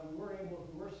 But we were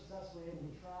successfully able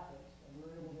to track it, and we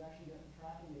were able to actually get the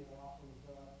tracking data off of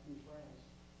these frames.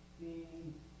 The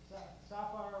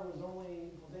Sapphire was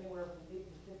anywhere from 8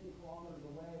 to 50 kilometers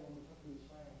away when we took these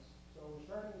frames. So we're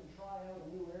starting to try out a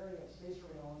new area of space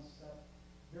surveillance that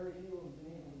very few have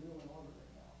been able to do in orbit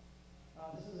right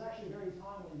now. This is actually very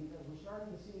timely because we're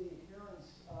starting to see the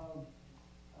appearance of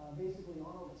basically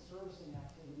on-orbit servicing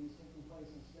activities taking place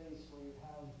in space where you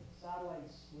have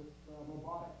satellites with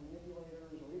robotic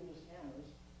manipulators or even just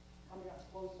cameras coming up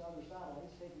close to other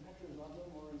satellites, taking pictures of them,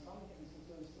 or in some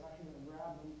instances they're actually going to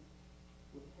grab them,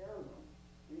 repair them,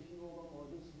 refuel them, or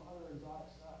do some other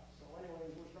exotic stuff. So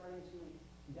anyways, we're starting to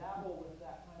dabble with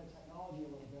that kind of technology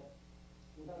a little bit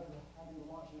without ever having to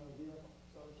launch another vehicle.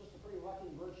 So it's just a pretty lucky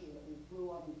virtue that we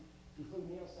flew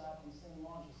Neosat on the same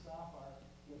launch as Sapphire.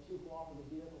 We have two cooperative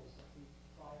vehicles that can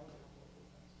try out a couple of cool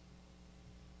things.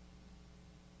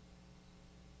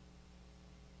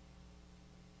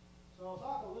 So I'll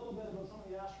talk a little bit about some of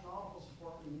the astronomical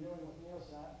support we've been doing with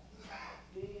Neosat.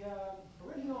 The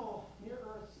original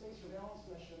near-Earth space surveillance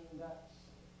mission that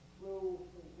flew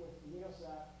with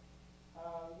Neosat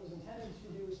was intended to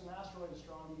do some asteroid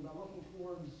astronomy by looking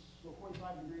towards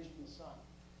 45 degrees from the sun.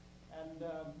 And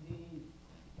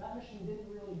that mission didn't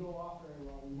really go off very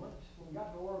well. When we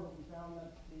got to orbit, we found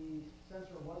that the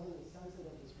sensor wasn't as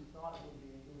sensitive as we thought it would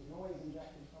be. There was noise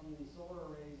injected from the solar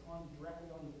arrays directly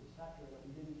onto the detector that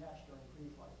we didn't catch during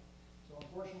pre-flight. So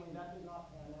unfortunately, that did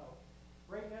not pan out.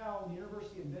 Right now, the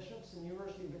University of Bishops and the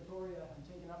University of Victoria have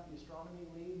taken up the astronomy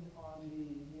lead on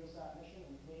the Neosat mission,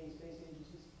 and the Canadian Space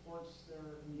Agency supports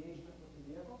their engagement with the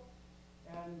vehicle.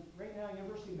 And right now,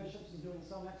 University of Bishops is doing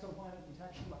some exoplanet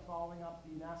detection by following up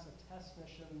the NASA test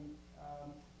mission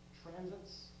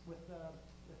transits with that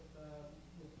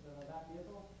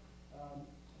vehicle.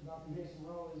 Dr. Jason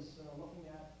Rowe is looking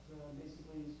at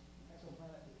basically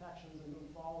exoplanet detections and doing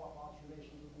follow-up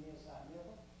observations with the NEOSAT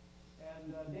vehicle.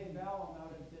 And Dave Ballum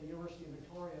out at the University of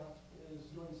Victoria is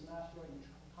doing some asteroid and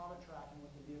comet tracking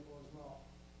with the vehicle as well.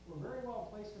 We're very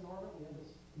well placed in orbit. We have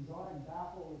this exotic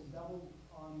baffle that's doubled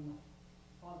on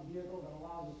the vehicle that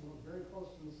allows us to look very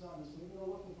close to the sun. So we can go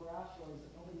looking for asteroids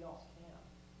that nobody else can.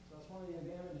 So that's one of the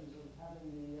advantages of having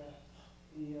the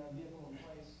vehicle in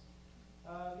place.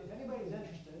 If anybody's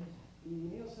interested, the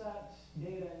NEOSAT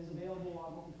data is available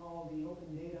on what we call the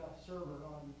Open Data Server.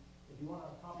 If you want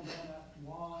to copy down that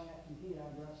long FTP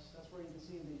address, that's where you can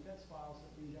see the FITS files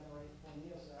that we generate for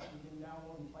NEOSAT. You can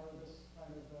download and play with this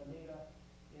kind of data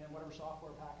in whatever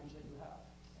software package that you have.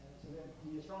 And so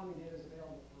the astronomy data is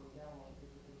available for download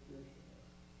if you're interested.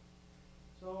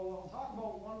 So I'll talk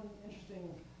about one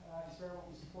interesting experiment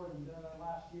we supported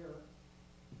last year.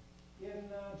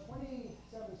 In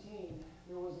 2017,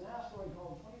 there was an asteroid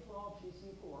called 2012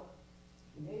 TC4.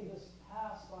 It made this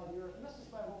pass by the Earth. It missed us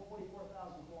by about 44,000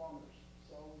 kilometers.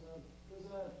 So it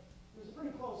was a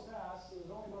pretty close pass. It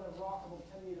was only about a rock about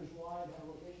 10 meters wide, had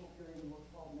a rotational period of about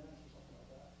 12 minutes or something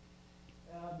like that.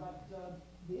 But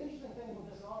the interesting thing about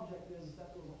this object is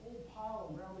that there was a whole pile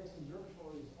of ground-based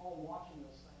observatories all watching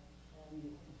this thing. And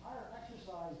the entire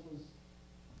exercise was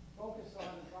focused on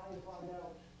trying to find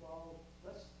out, well,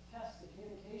 let's test the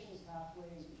communications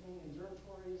pathways between the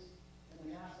observatories and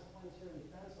the NASA Planetary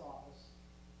Defense Office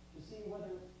to see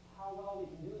how well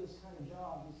we can do this kind of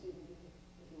job, and see if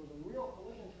there was a real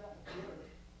collision threat with the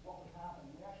Earth, what would happen.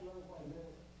 We actually learned quite a bit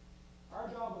of it. Our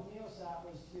job with NEOSAT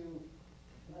was to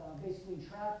basically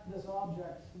track this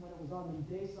object when it was on the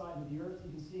day side of the Earth.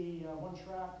 You can see one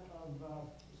track of,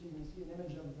 so you can see an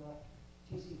image of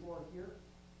TC4 here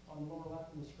on the lower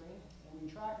left of the screen. And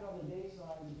we tracked it on the day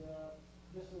side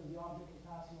just as the object was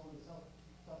passing over the South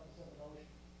Pacific Ocean.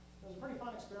 It was a pretty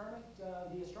fun experiment.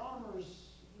 The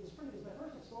astronomers, it was my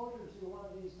first exposure to one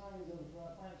of these kinds of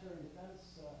planetary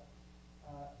defense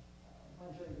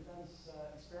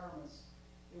experiments.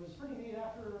 It was pretty neat.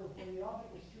 When the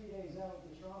object was 3 days out,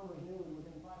 the astronomers knew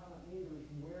within 500 meters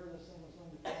where this thing was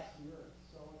going to pass the Earth.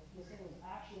 So if this thing was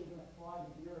actually going to collide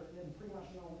with the Earth, they didn't pretty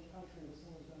much know which country this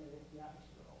thing was going to hit the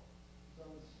atmosphere of. So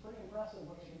it's pretty impressive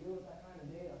what you can do with that kind of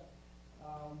data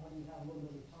when you have a little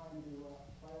bit of time to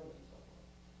play with it and so forth.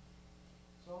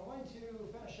 So I'm going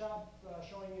to finish up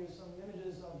showing you some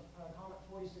images of Comet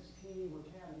 46P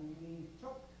Rickenton. We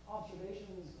took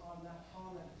observations on that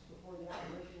comet before the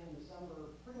apparition in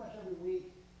December, pretty much every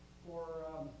week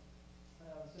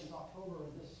since October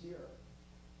of this year.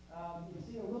 You can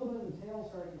see a little bit of the tail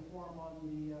starting to form on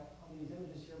these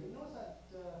images here. But you notice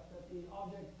that the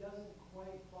object doesn't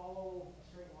quite follow a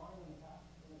straight line in the path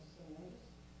in the images.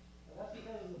 That's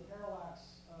because of the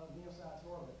parallax of NEOSAT's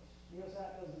orbit.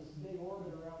 NEOSAT does this big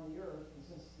orbit around the Earth, and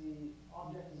since the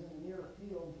object is in the near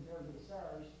field compared to the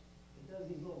stars, it does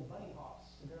these little bunny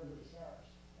hops compared to the stars.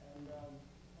 And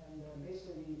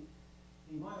basically,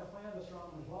 the minor planet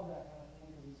astronomers love that kind of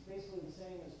thing because it's basically the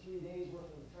same as 3 days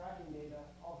worth of tracking data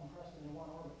all compressed into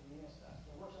one orbit from NEOSAT.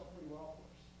 So it works out pretty well for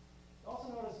us. You also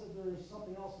notice that there's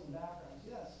something else in the background. See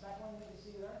that speckling that you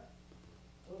see there?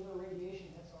 Those are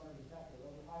radiation hits on our detector.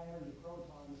 Those are high-energy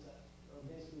protons that are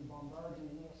basically bombarding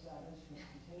the NEOSAT instrument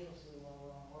continuously while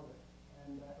we're on orbit.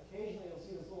 And occasionally you'll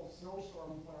see this little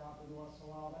snowstorm flare up every once in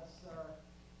a while. That's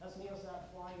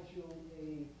NEOSAT flying through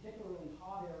a particularly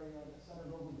hot area that's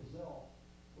centered over Brazil,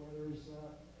 where there's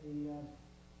a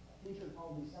feature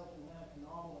called the South Atlantic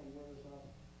Anomaly, where there's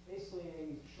basically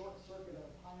a short circuit of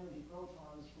high-energy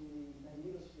protons from the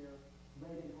magnetosphere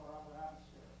right into our upper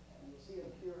atmosphere. And you'll see it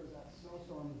appear as that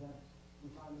snowstorm event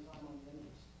from time to time on the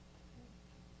images.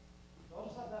 So I'll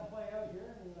just let that play out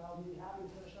here, and I'll be happy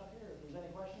to finish up here. If there's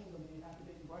any questions, I'll be happy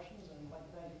to take your questions, and I'd like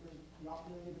to thank you for the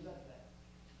opportunity to present today.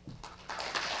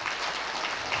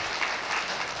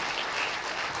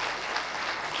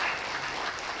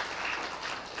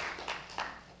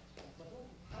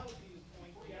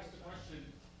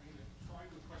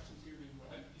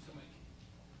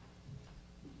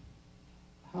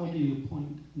 How do you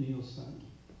point NEOSAT?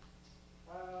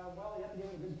 Well, you have to give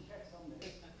it a good kick some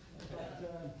days.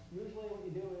 But usually what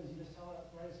you do is you just tell it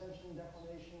right ascension,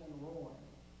 declination, and rolling.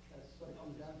 That's what it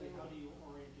comes down to. How do you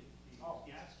orient it? Do you use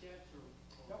gas jets or?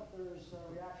 Yep, there's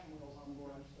reaction wheels on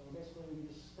board. So basically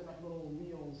we just spin up little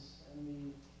wheels, and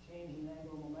the change in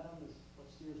angular momentum is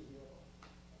what steers the vehicle.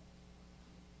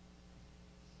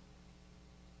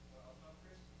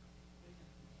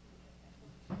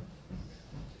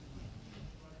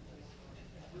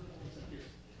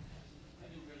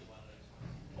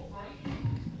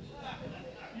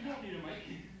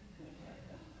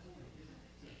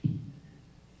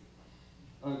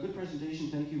 Good presentation,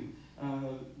 thank you.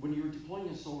 When you're deploying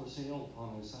a solar sail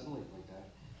on a satellite like that,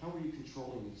 how are you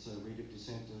controlling its rate of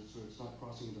descent so it's not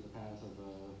crossing into the path of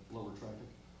lower traffic?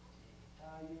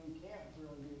 You can't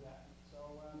really do that.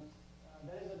 So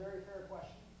that is a very fair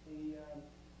question. There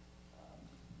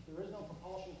is no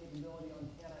propulsion capability on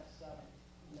CanX-7.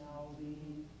 Now, the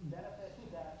benefit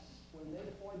that when they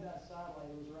deployed that satellite,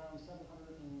 it was around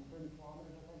 730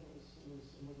 kilometers, I think. It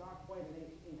was not quite at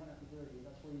 830.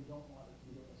 That's where you don't want it to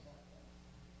be doing this kind of thing.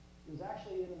 It was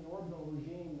actually in an orbital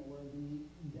regime where the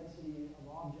density of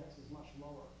objects is much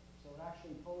lower. So it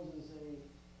actually poses a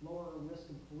lower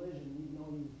risk of collision, even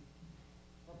though you've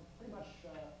pretty much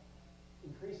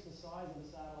increased the size of the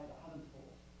satellite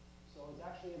 100-fold. So it's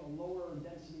actually in a lower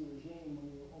density regime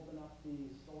when you open up the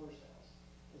solar sails.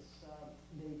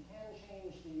 They can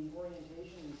change the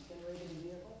orientation and spin rate of the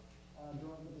vehicle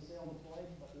with the sail deployed,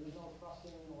 but there is no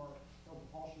thrusting or no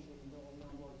propulsion capability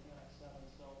on board CanX-7.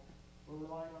 So we're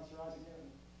relying on Sir Isaac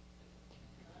Newton.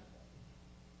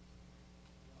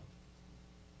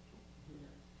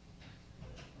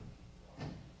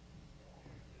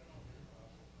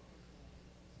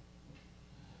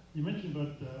 You mentioned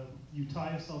about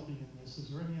UTIAS helping in this. Is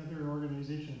there any other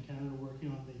organization in Canada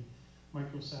working on the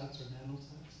microsats or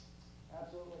nanosats?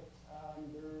 Absolutely.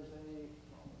 There's a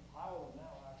pile of them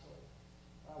now, actually.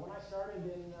 When I started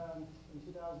in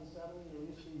 2007, there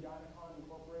used to be Dynacon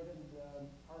Incorporated.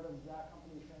 Part of that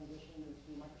company transitioned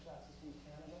into Microsat Systems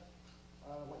Canada.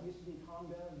 What used to be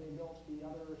ComDev, they built the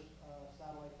other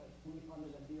satellite that we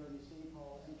funded at DRDC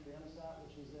called M3MSat,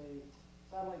 which is a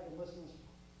satellite that listens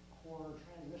for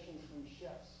transmissions from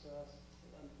ships.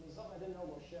 There's something I didn't know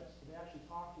about ships, but they actually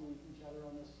talk to each other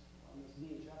on this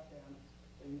VHF band.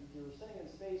 And if you're sitting in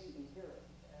space, you can hear it.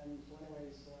 And so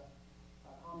anyways,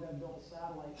 ComDev built a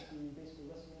satellite to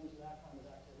basically listen into that kind of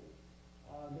activity.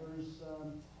 There's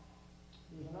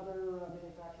another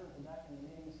manufacturer in Quebec, and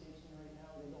the name escapes me right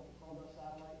now. They built the Proba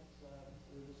satellite.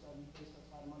 They're just based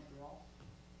outside of Montreal.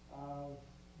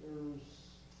 There's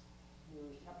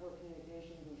Kepler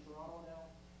Communications in Toronto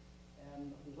now. And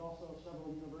there's also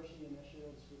several university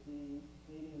initiatives with the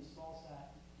Canadian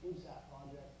SmallSat CubeSat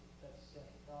project that's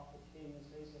kicked off with the Canadian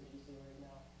Space Agency right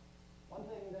now. One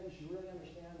thing that you should really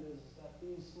understand is that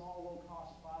these small,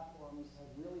 low-cost platforms have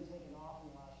really taken off in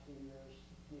the last few years.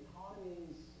 The economy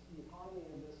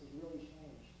of this has really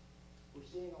changed. We're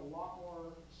seeing a lot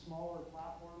more smaller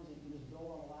platforms that you can just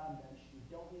build on a lab bench. You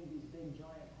don't need these big,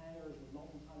 giant hangars with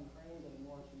multi-ton cranes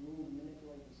anymore to move and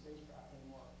manipulate the spacecraft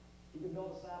anymore. You can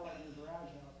build a satellite in your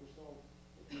garage now if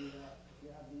you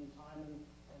have the time and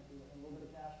a little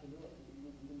bit of cash to do it.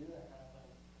 You can do that kind of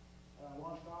thing.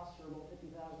 Launch costs are about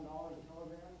 $50,000 a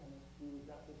kilogram, and if you've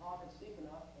got the pockets deep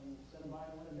enough, and instead of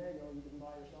buying a Winnebago, you can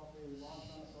buy yourself a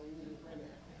launch on a Soyuz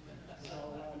frigate. So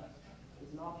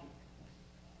it's an option.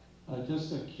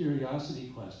 Just a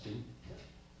curiosity question.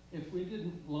 If we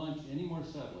didn't launch any more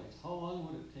satellites, how long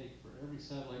would it take for every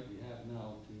satellite we have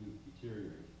now to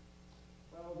deteriorate?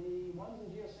 Well, the ones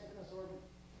in geosynchronous orbit,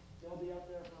 they'll be out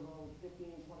there for about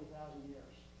 15,000, 20,000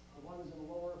 years. The ones in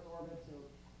low Earth orbits,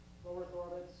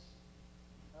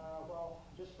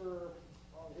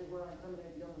 here's where I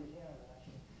incriminate the government of Canada,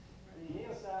 actually. The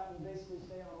Neosat will basically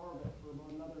stay on orbit for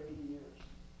about another 80 years.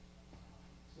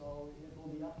 So it will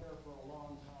be up there for a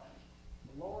long time.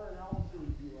 The lower in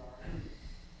altitude you are,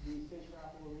 the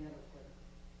spacecraft will re-enter quicker.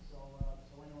 So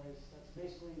anyways, that's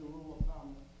basically the rule of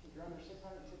thumb. If you're under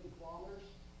 650 kilometers,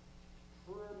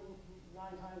 for 9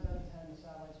 times out of 10, the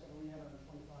satellite's going to re-enter in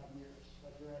 25 years.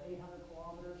 But if you're at 800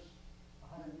 kilometers,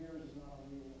 100 years is not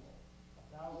unreasonable.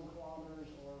 1,000 kilometers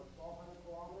or 1,200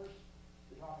 kilometers,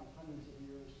 you're talking hundreds of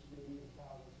years, maybe even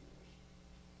thousands of years.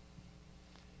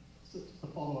 So just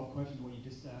a follow-up question to what you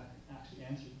just actually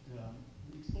answered. The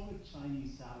exploded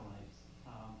Chinese satellites,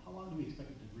 how long do we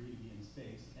expect a debris to be in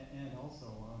space? And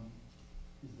also,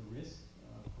 is the risk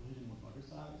of collision with other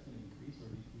satellites going to increase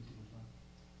or decrease over time?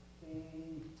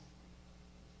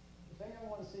 The thing I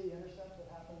want to see, intercept that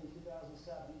happened in 2007,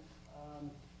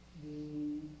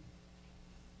 the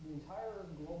entire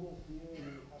global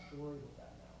community has to worry about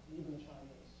that now, even the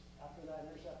Chinese. After that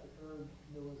intercept occurred,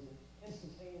 there was an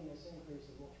instantaneous increase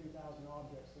of about 3,000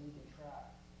 objects that we can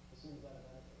track as soon as that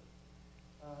event occurred.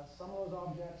 Some of those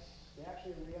objects, they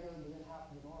actually re-entered within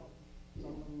half of an orbit.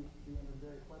 Some of them re-entered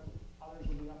very quickly. Others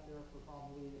will be up there for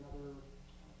probably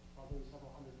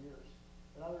several hundred years.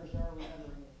 But others are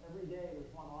re-entering. Every day there's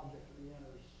one object that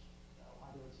re-enters,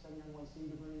 either it's 701C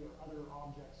debris or other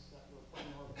objects that were put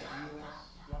in orbit by the US,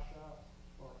 Russia,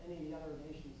 or any of the other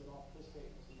nations that all participate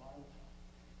in this environment.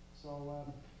 So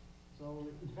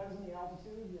it depends on the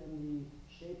altitude and the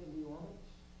shape of the orbit,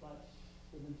 but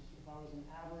if if I was an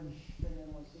average spin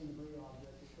in 1C debris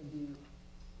object, it could be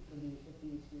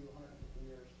 50 to 150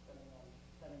 years,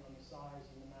 depending on the size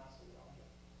and the mass of the object.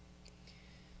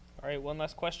 All right, one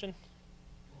last question.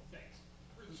 Well, thanks.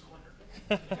 I was wondering.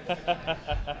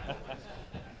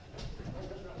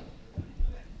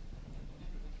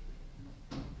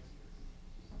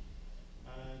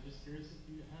 Just curious if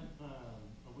you have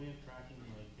a way of tracking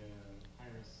like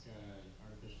high-risk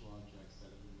artificial objects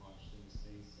that have been launched into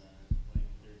space, like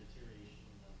their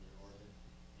deterioration of their orbit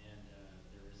and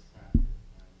their risk factor.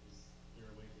 Is there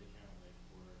a way to account like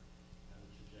for the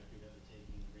trajectory that they're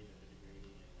taking, the rate that they're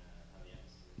degrading, and how the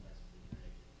atmosphere affects the drag,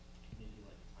 and maybe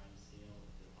like a time scale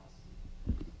if they're possibly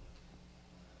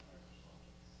artificial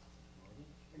objects in orbit?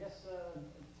 I guess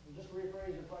just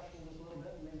rephrase your question just a little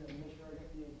bit, and maybe make sure I get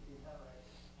the intent right.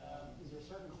 Is there a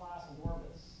certain class of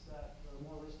orbits that are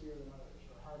more riskier than others,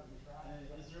 or harder to track?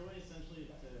 Is there a way essentially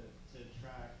to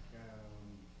track,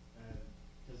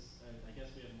 because I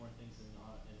guess we have more things in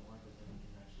orbit than we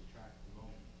can actually track at the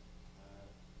moment.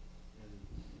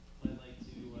 But I'd like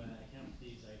to account for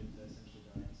these items that essentially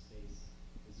die in space.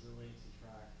 Is there a way to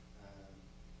track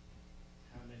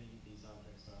how many of these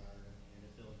objects are, and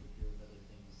if they'll interfere with other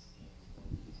things in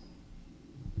orbit?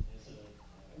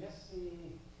 I guess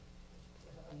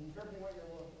I'm interpreting what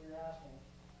you're asking.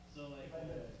 So like, if I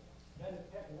had to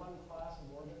pick one class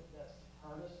of orbit that's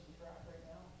hardest to track right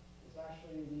now, it's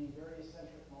actually the very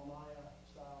eccentric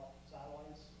Romania-style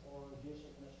satellites or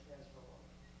geosynchronous transfer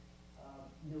orbit.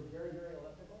 They're very, very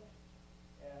elliptical,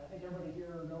 and I think everybody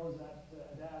here knows that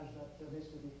adage that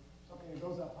basically something that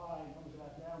goes up high and comes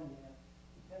back down again,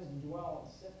 it tends to dwell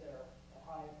and sit there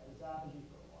at its apogee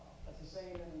for a while. That's the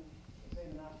same in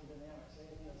astrodynamics.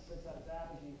 Anything that sits at its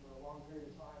apogee for a long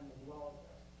period of time will dwell up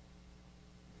there.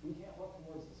 We can't look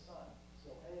towards the sun,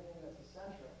 so anything that's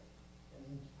eccentric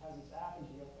and has its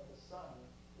apogee up at the sun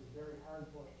is very hard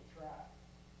for us to track.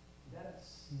 Then it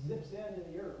zips into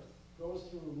the Earth, goes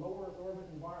through a low Earth orbit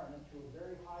environment to a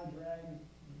very high drag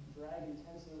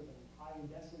intensive and high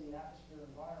density atmosphere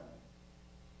environment,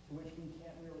 to which we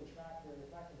can't really track very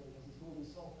effectively because it's moving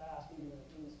so fast, even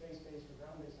space-based or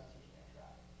ground-based sensors can't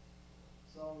track it.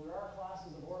 So there are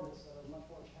classes of orbits that are much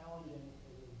more challenging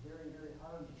because they're very, very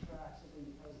hard to track simply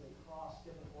because they cross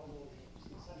different orbital regimes.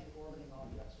 The eccentric orbiting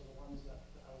objects are the ones that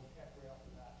I would pick right off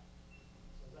the bat.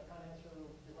 So does that kind of answer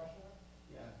your question there?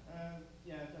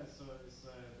 Yeah, it does. So there's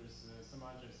some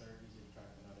objects that are easier to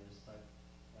track than others, but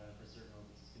for certain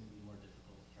orbits it's going to be more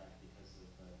difficult to track because of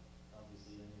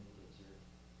obviously unable to observe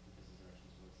because of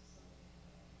direction towards the sun.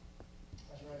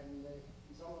 That's right. And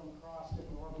some of them cross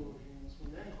different orbital regimes.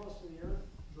 When you're in close to the Earth,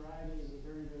 drag is a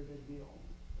very, very big deal.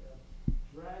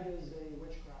 Drag is a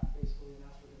witchcraft, basically, in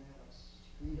astrodynamics.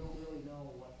 We don't really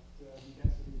know what the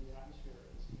density of the atmosphere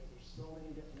is because there's so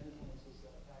many different influences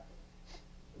that affect it.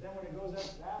 But then when it goes out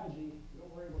to apogee, you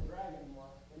don't worry about drag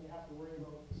anymore. Then you have to worry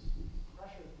about this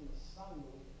pressure from the sun,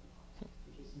 believe it or not,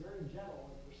 which is very gentle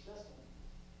and persistent,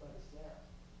 but it's there.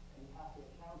 And you have to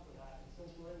account for that. And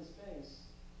since we're in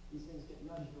space, these things get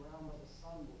nudged around by the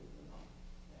sun, believe it or not.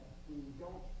 And if we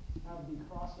don't have the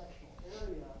cross-sectional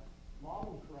area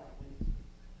modeled correctly,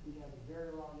 we have a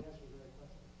very wrong answer very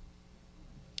quickly.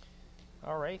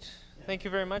 All right. Yeah. Thank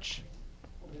you very much.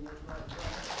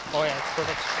 Oh yeah, it's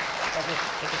perfect. Thank you.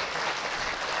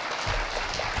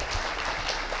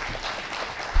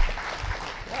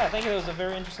 Yeah, thank you. It was a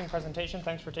very interesting presentation.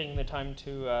 Thanks for taking the time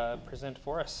to present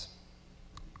for us.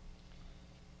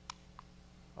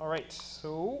 All right,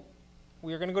 so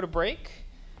we are going to go to break.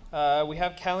 We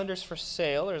have calendars for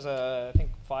sale. There's, I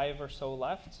think, 5 or so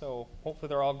left, so hopefully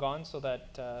they're all gone so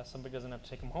that somebody doesn't have to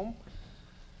take them home.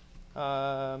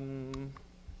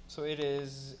 So it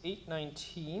is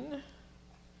 8:19.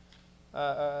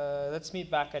 Let's meet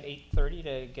back at 8:30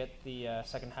 to get the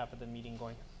second half of the meeting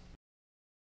going.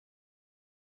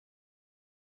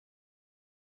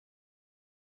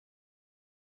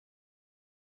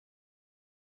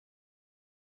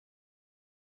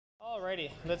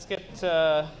 Alrighty, let's get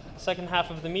second half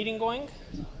of the meeting going.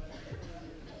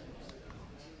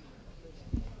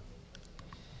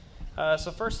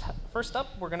 So first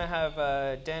up, we're going to have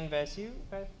Dan Vasiu.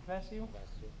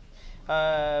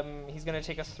 He's going to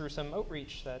take us through some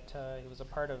outreach that he was a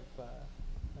part of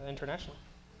internationally.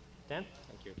 Dan?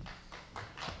 Thank you.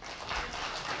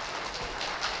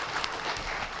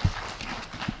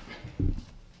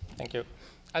 Thank you.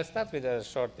 I'll start with a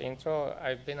short intro.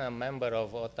 I've been a member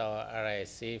of Ottawa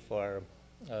RASC for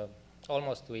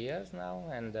almost 2 years now,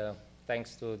 and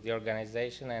thanks to the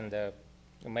organization and the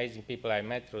amazing people I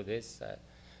met through this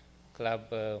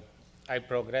club, I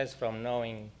progressed from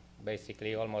knowing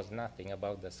basically almost nothing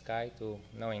about the sky to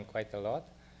knowing quite a lot.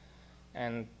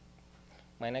 And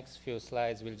my next few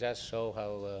slides will just show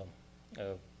how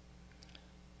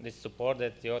this support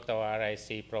that the Ottawa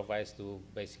RASC provides to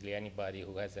basically anybody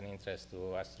who has an interest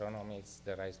to astronomy is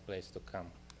the right place to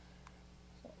come.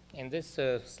 In this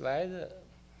slide,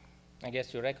 I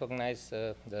guess you recognize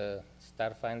the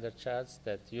Starfinder charts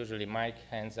that usually Mike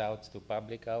hands out to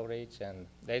public outreach, and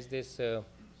there's this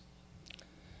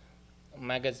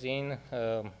magazine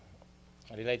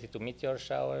related to meteor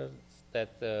showers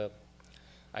that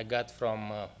I got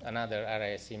from another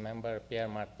RASC member, Pierre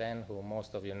Martin, who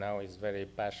most of you know is very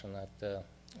passionate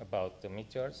about the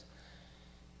meteors.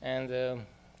 And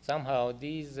somehow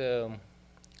these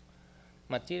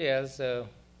materials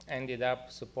ended up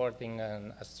supporting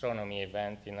an astronomy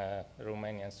event in a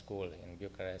Romanian school in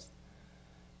Bucharest.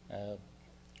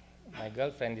 My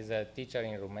girlfriend is a teacher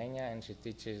in Romania, and she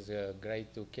teaches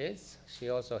grade 2 kids. She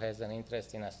also has an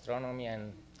interest in astronomy,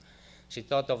 and she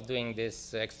thought of doing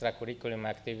this extracurriculum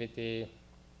activity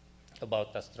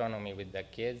about astronomy with the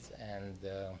kids. And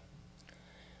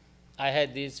I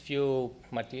had these few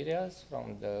materials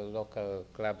from the local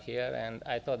club here, and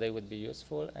I thought they would be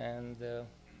useful. And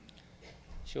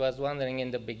she was wondering in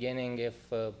the beginning if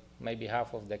maybe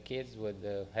half of the kids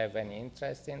would have any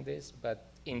interest in this, but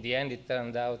in the end it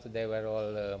turned out they were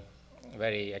all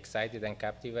very excited and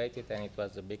captivated, and it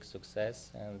was a big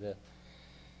success. And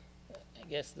I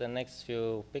guess the next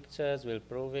few pictures will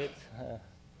prove it.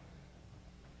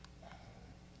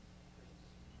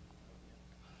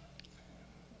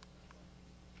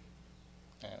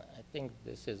 I think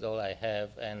this is all I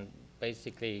have, and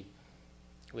basically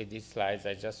with these slides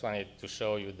I just wanted to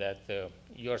show you that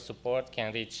your support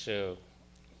can reach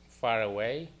far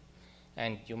away,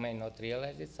 and you may not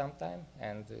realize it sometime,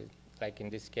 and like in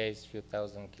this case, few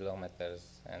thousand kilometers.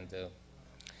 And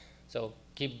so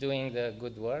keep doing the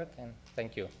good work, and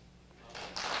thank you.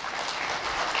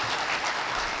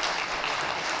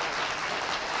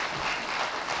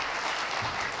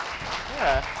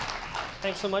 Yeah,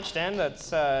 thanks so much, Dan.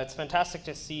 That's it's fantastic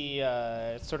to see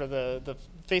sort of the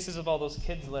faces of all those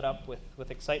kids lit up with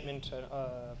excitement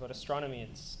about astronomy.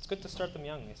 It's good to start them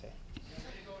young, they say.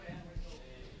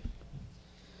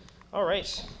 All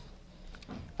right.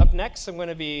 Up next, I'm going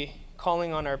to be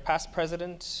calling on our past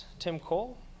president, Tim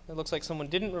Cole. It looks like someone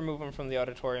didn't remove him from the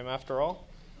auditorium after all.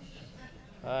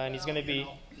 And he's going to be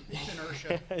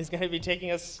he's going to be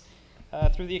taking us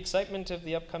through the excitement of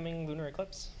the upcoming lunar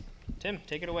eclipse. Tim,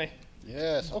 take it away.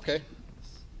 Yes, okay.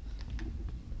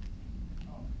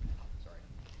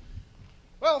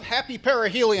 Well, happy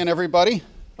perihelion, everybody.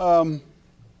 All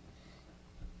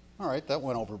right, that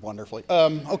went over wonderfully.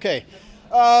 Okay.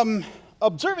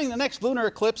 Observing the next lunar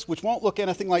eclipse, which won't look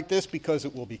anything like this because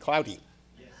it will be cloudy.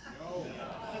 Yes. No.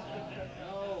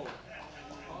 No.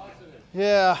 Positive.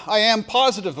 Yeah, I am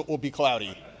positive it will be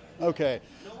cloudy. Okay.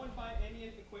 No one buy any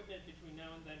equipment between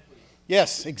now and then, please.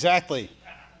 Yes, exactly.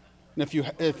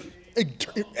 And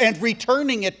and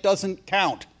returning it doesn't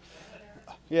count.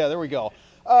 Yeah, there we go.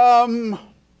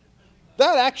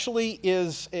 That actually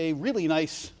is a really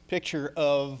nice picture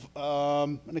of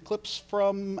an eclipse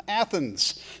from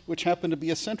Athens, which happened to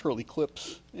be a central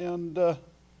eclipse. And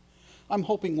I'm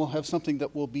hoping we'll have something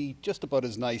that will be just about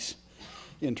as nice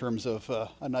in terms of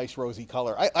a nice rosy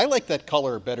color. I like that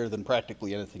color better than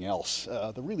practically anything else.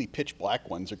 The really pitch black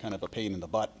ones are kind of a pain in the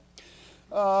butt.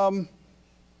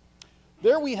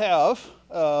 There we have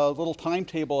a little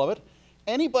timetable of it.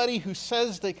 Anybody who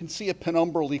says they can see a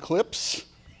penumbral eclipse,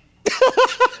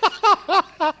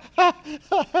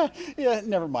 yeah,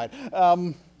 never mind.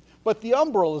 But the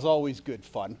umbral is always good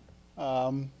fun.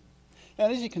 And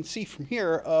as you can see from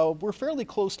here, we're fairly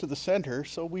close to the center,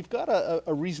 so we've got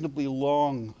a reasonably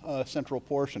long central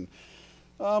portion,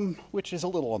 which is a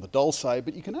little on the dull side,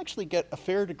 but you can actually get a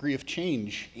fair degree of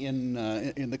change in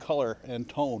the color and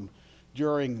tone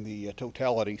during the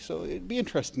totality. So it'd be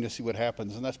interesting to see what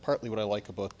happens, and that's partly what I like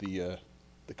about the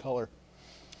color.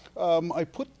 I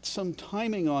put some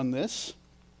timing on this.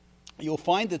 You'll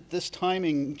find that this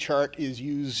timing chart is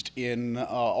used in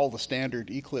all the standard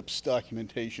eclipse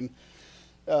documentation,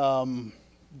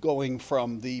 going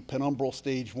from the penumbral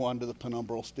stage 1 to the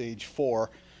penumbral stage 4,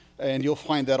 and you'll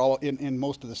find that all in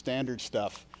most of the standard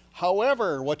stuff.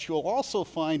 However, what you'll also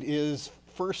find is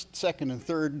first, second, and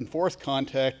third, and fourth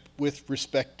contact with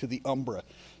respect to the umbra.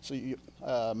 So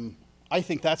I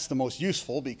think that's the most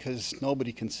useful because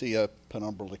nobody can see a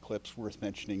penumbral eclipse worth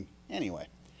mentioning anyway.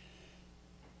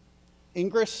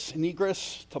 Ingress and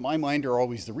egress, to my mind, are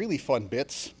always the really fun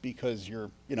bits because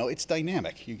it's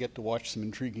dynamic. You get to watch some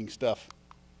intriguing stuff.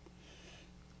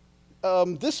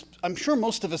 This, I'm sure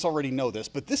most of us already know this,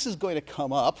 but this is going to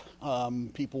come up.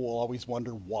 People will always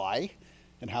wonder why.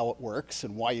 and how it works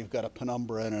and why you've got a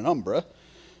penumbra and an umbra.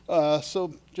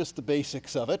 So just the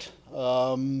basics of it.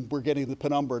 We're getting the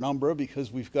penumbra and umbra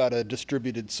because we've got a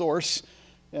distributed source,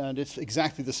 and it's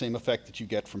exactly the same effect that you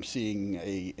get from seeing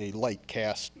a light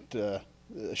cast, a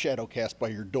shadow cast by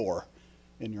your door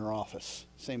in your office.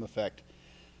 Same effect.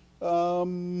 Yeah,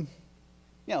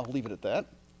 I'll leave it at that.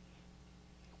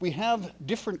 We have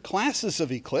different classes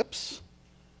of eclipse.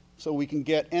 So we can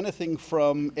get anything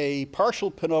from a partial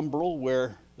penumbral,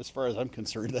 where, as far as I'm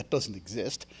concerned, that doesn't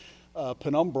exist.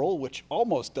 Penumbral, which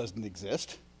almost doesn't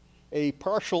exist. A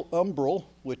partial umbral,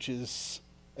 which is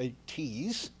a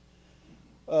tease.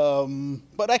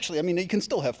 But actually, I mean, you can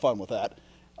still have fun with that.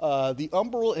 The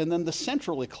umbral and then the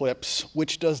central eclipse,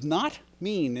 which does not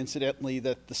mean, incidentally,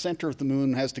 that the center of the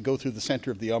moon has to go through the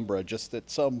center of the umbra, just that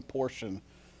some portion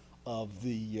of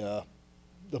the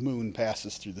moon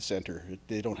passes through the center.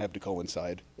 They don't have to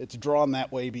coincide. It's drawn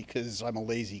that way because I'm a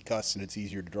lazy cuss and it's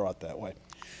easier to draw it that way.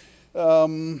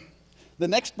 The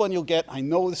next one you'll get, I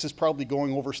know this is probably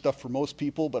going over stuff for most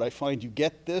people, but I find you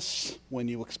get this when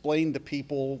you explain to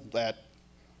people that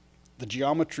the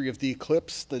geometry of the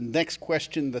eclipse. The next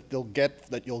question that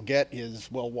you'll get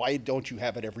is, well, why don't you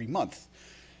have it every month?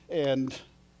 And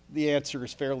the answer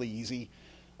is fairly easy.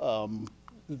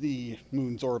 The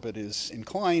moon's orbit is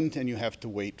inclined, and you have to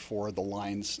wait for the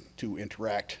lines to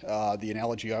interact. The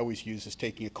analogy I always use is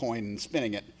taking a coin and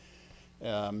spinning it.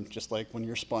 Just like when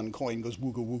your spun coin goes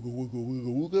wooga, wooga, wooga, wooga,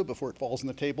 wooga before it falls on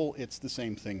the table, it's the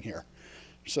same thing here.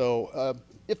 So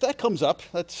if that comes up,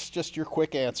 that's just your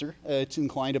quick answer. It's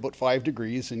inclined about 5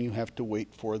 degrees, and you have to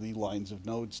wait for the lines of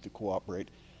nodes to cooperate.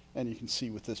 And you can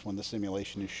see with this one, the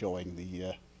simulation is showing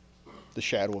the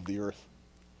shadow of the Earth.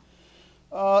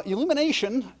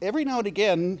 Illumination, every now and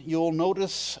again, you'll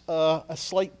notice a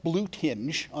slight blue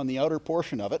tinge on the outer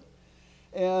portion of it.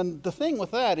 And the thing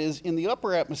with that is, in the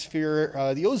upper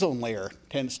atmosphere, the ozone layer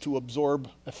tends to absorb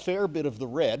a fair bit of the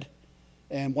red,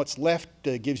 and what's left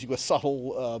gives you a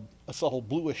subtle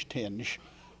bluish tinge.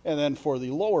 And then for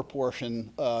the lower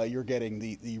portion, you're getting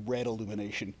the red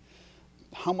illumination.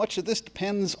 How much of this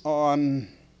depends on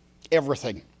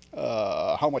everything?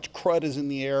 How much crud is in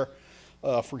the air?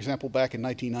 For example, back in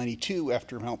 1992,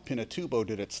 after Mount Pinatubo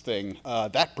did its thing,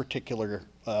 that particular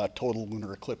total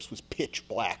lunar eclipse was pitch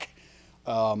black.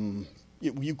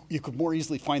 You could more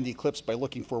easily find the eclipse by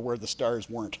looking for where the stars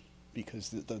weren't, because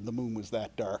the moon was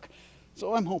that dark.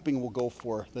 So I'm hoping we'll go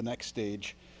for the next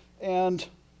stage. And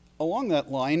along that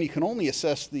line, you can only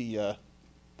assess the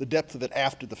depth of it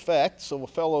after the fact. So a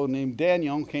fellow named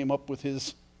Daniel came up with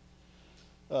his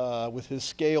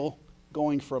scale,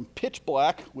 going from pitch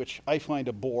black, which I find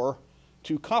a bore,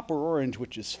 to copper orange,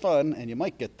 which is fun, and you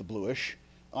might get the bluish.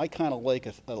 I kind of like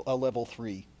a level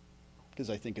 3, because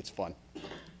I think it's fun,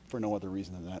 for no other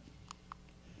reason than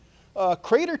that.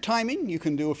 Crater timing you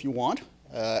can do if you want,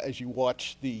 as you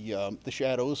watch the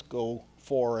shadows go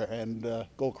for and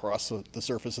go across the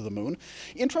surface of the moon.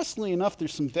 Interestingly enough,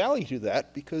 there's some value to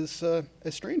that, because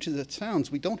as strange as it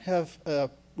sounds, we don't have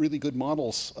really good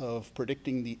models of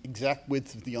predicting the exact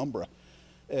width of the umbra.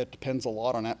 It depends a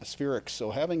lot on atmospherics, so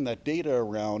having that data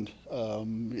around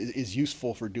is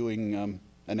useful for doing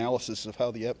analysis of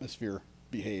how the atmosphere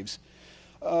behaves.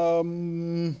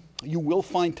 You will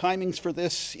find timings for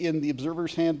this in the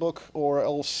Observer's Handbook, or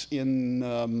else in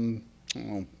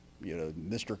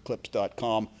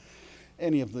MrEclipse.com,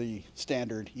 any of the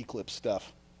standard eclipse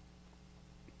stuff.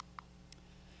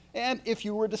 And if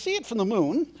you were to see it from the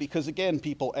moon, because again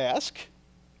people ask,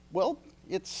 well,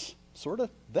 it's sort of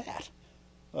that.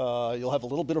 You'll have a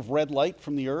little bit of red light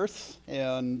from the Earth,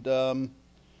 and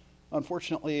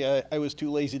unfortunately I was too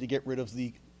lazy to get rid of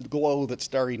the glow that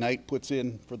Starry Night puts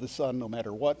in for the sun no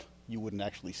matter what. You wouldn't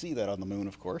actually see that on the moon,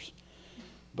 of course.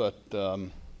 But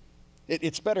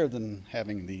it's better than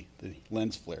having the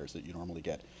lens flares that you normally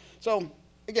get. So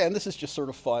again, this is just sort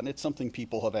of fun. It's something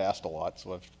people have asked a lot,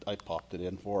 so I popped it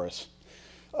in for us.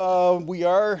 We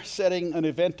are setting an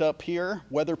event up here,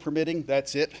 weather permitting.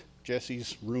 That's it.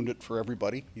 Jesse's ruined it for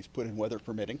everybody. He's put in weather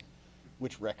permitting,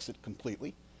 which wrecks it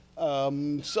completely.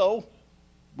 So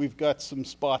we've got some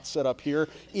spots set up here.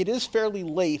 It is fairly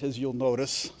late, as you'll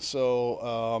notice,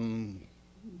 so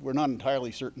we're not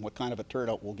entirely certain what kind of a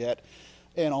turnout we'll get.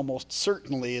 And almost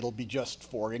certainly it'll be just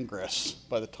for ingress.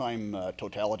 By the time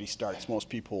totality starts, most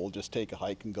people will just take a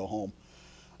hike and go home.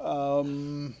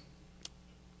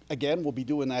 Again, we'll be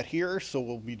doing that here, so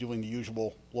we'll be doing the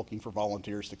usual, looking for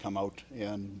volunteers to come out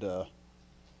and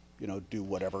do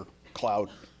whatever cloud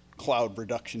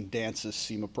reduction dances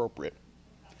seem appropriate.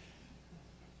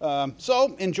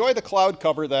 So enjoy the cloud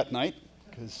cover that night,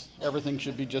 because everything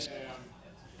should be just...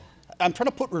 I'm trying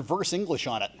to put reverse English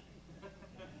on it.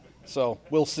 So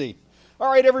we'll see. All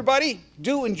right, everybody,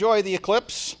 do enjoy the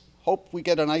eclipse. Hope we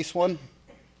get a nice one.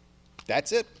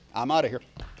 That's it. I'm out of here.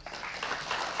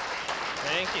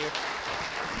 Thank you.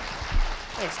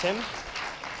 Thanks, Tim.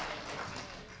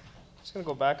 Just going to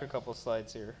go back a couple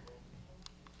slides here.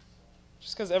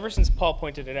 Just because ever since Paul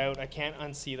pointed it out, I can't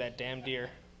unsee that damn deer.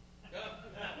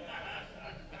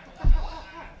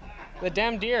 The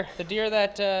damn deer. The deer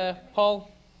that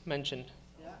Paul mentioned.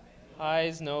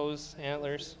 Eyes, nose,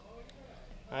 antlers.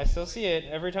 I still see it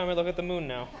every time I look at the moon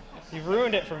now. You've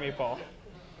ruined it for me, Paul.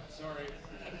 Sorry.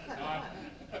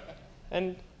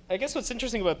 And I guess what's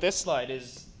interesting about this slide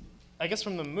is, I guess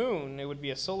from the moon, it would be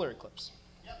a solar eclipse.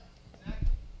 Yep, exactly.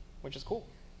 Which is cool.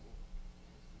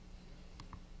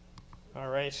 All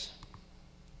right.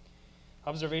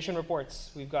 Observation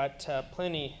reports. We've got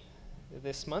plenty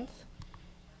this month.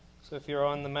 So if you're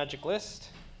on the magic list,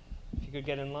 if you could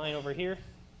get in line over here.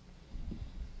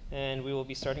 And we will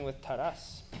be starting with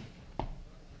Taras.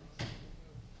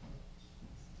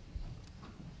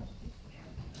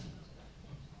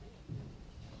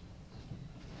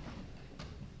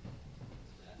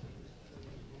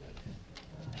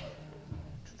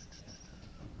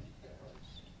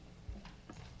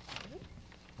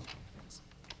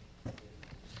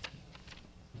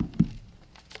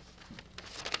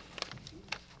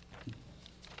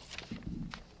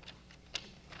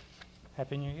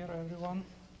 Happy New Year, everyone.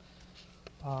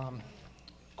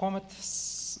 Comet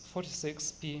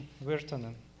 46P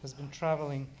Virtanen has been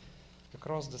traveling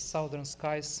across the southern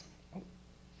skies. Oh,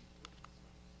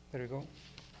 there you go.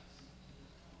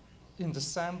 In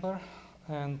December,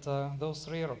 and those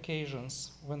rare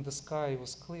occasions when the sky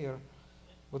was clear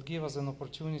would give us an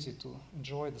opportunity to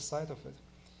enjoy the sight of it.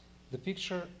 The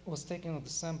picture was taken on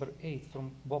December 8th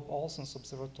from Bob Olson's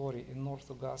observatory in North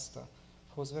Augusta,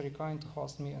 who was very kind to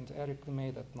host me and Eric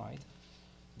Lemay that night.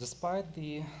 Despite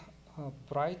the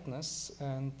brightness,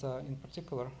 and in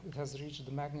particular, it has reached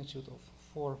the magnitude of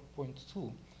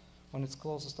 4.2 on its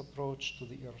closest approach to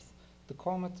the Earth. The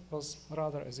comet was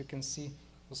rather, as you can see,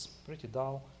 was pretty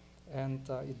dull, and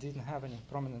it didn't have any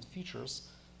prominent features,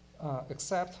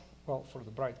 except, well, for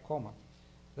the bright coma.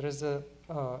 There is a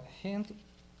hint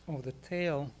of the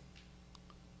tail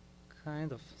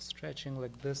kind of stretching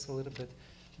like this a little bit,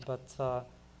 but,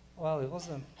 well, it was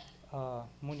a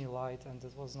moony light, and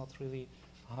it was not really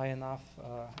high enough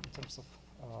in terms of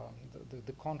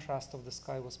the contrast of the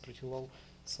sky was pretty low,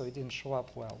 so it didn't show up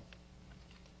well.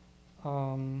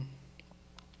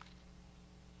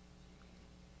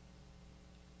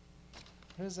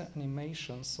 Here's an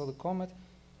animation. So the comet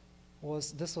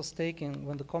this was taken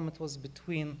when the comet was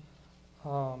between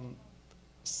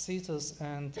Cetus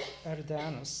and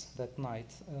Eridanus that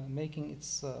night, making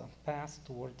its path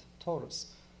toward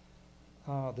Taurus.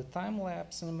 The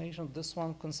time-lapse animation, this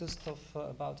one consists of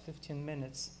about 15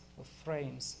 minutes of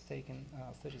frames taken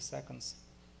 30 seconds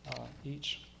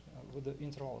each, with the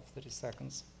interval of 30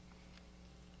 seconds.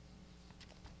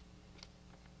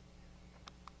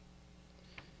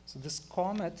 So this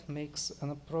comet makes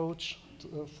an approach to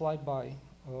flyby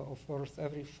of Earth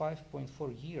every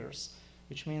 5.4 years,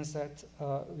 which means that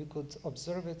we could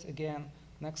observe it again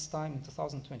next time in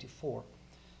 2024.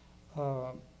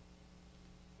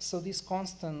 So these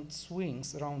constant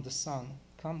swings around the sun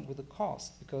come with a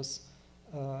cost, because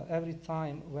every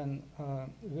time when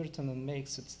Virtanen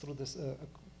makes it through this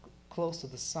close to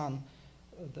the sun,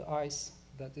 the ice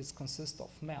that it consists of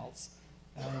melts,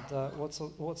 and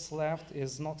what's left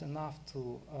is not enough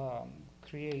to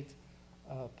create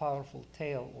a powerful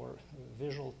tail or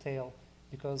visual tail,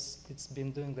 because it's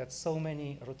been doing that so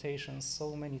many rotations,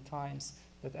 so many times,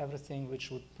 that everything which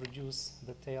would produce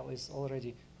the tail is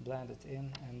already blended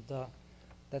in, and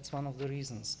that's one of the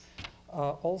reasons.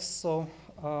 Also,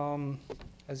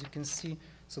 as you can see,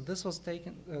 so this was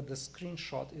taken, the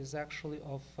screenshot is actually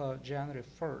of January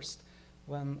 1st,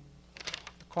 when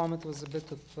the comet was a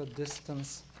bit of a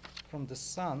distance from the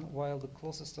sun, while the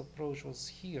closest approach was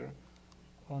here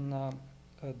on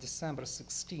December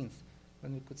 16th,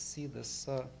 when we could see this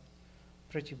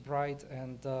pretty bright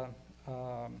and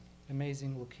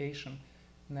amazing location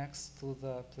next to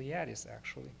the Pleiades,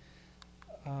 actually.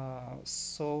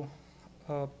 So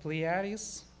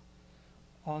Pleiades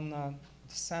on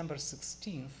December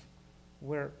 16th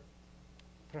were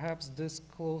perhaps this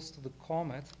close to the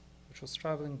comet, which was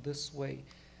traveling this way.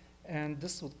 And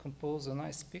this would compose a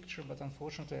nice picture, but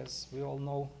unfortunately, as we all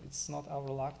know, it's not our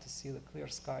luck to see the clear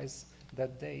skies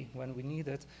that day when we need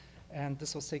it. And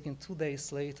this was taken 2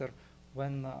 days later,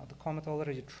 when the comet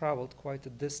already traveled quite a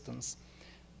distance.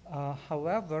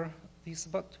 However, these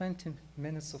about 20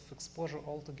 minutes of exposure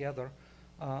altogether,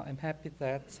 I'm happy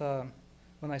that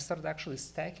when I started actually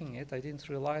stacking it, I didn't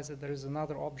realize that there is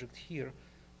another object here,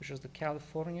 which is the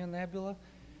California Nebula,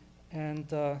 and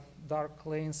dark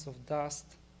lanes of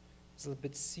dust is a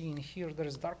bit seen here. There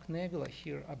is dark nebula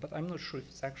here, but I'm not sure if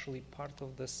it's actually part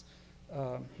of this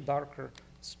darker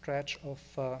stretch of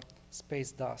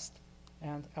space dust,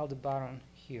 and Aldebaran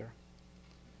here.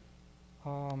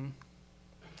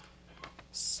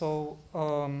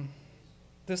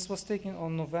 This was taken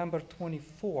on November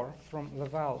 24 from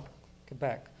Laval,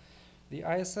 Quebec. The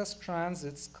ISS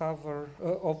transits over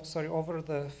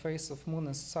the face of Moon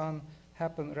and Sun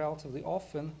happen relatively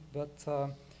often, but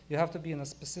you have to be in a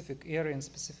specific area in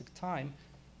specific time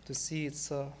to see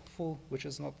its full, which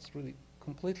is not really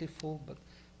completely full, but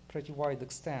pretty wide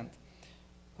extent.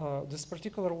 This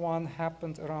particular one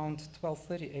happened around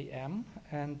 12:30 a.m.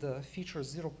 and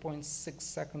features 0.6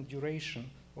 second duration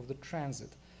of the transit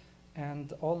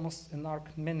and almost an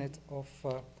arc minute of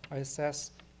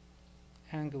ISS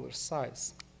angular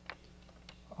size,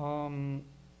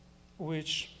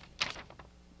 which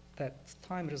that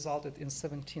time resulted in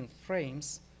 17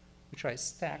 frames, which I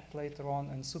stacked later on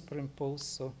and superimposed,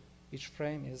 so each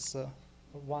frame is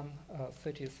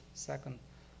 1/30th second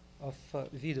of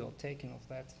video taking of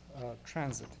that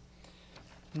transit.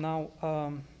 Now,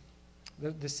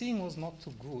 the seeing was not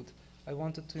too good. I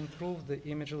wanted to improve the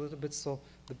image a little bit, so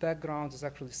the background is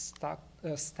actually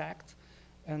stacked.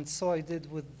 And so I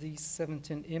did with these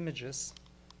 17 images,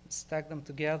 stack them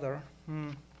together.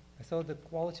 I thought the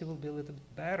quality will be a little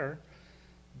bit better,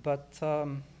 but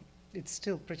it's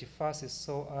still pretty fuzzy.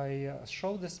 So I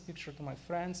showed this picture to my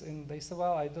friends, and they said,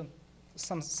 well, I don't,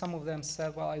 some of them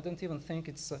said, well, I don't even think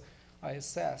it's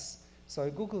ISS. So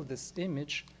I Googled this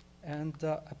image, and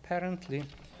apparently,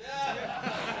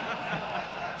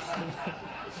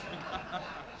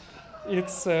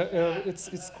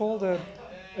 it's called a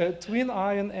twin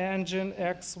ion engine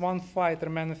X-1 fighter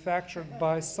manufactured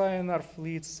by Cyanide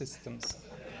Fleet Systems.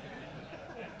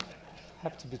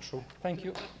 Have to be true. Thank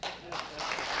you.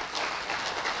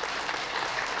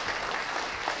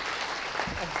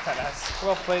 Thanks, Tadas.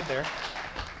 Well played there.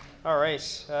 All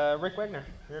right, Rick Wagner,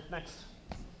 you're up next.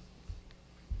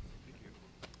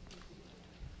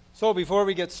 So before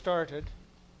we get started,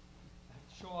 I have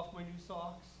to show off my new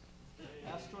socks.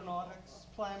 Astronautics,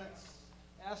 planets,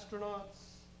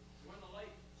 astronauts. You're in the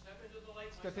light. Step into the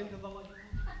light. Step into the light.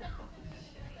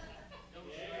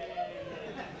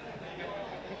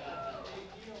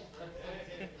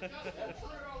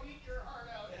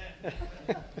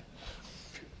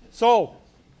 So,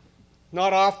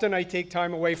 not often I take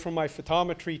time away from my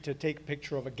photometry to take a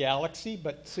picture of a galaxy,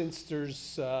 but since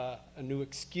there's a new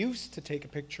excuse to take a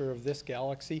picture of this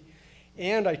galaxy,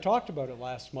 and I talked about it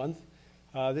last month,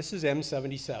 this is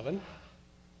M77.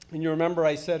 And you remember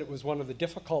I said it was one of the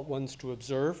difficult ones to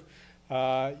observe.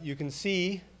 You can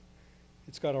see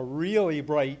it's got a really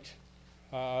bright,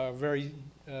 very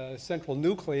central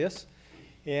nucleus.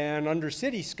 And under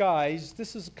city skies,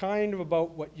 this is kind of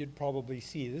about what you'd probably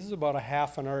see. This is about a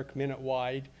half an arc minute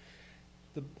wide.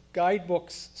 The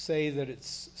guidebooks say that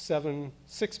it's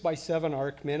 6 by 7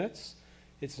 arc minutes.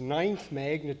 It's 9th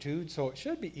magnitude, so it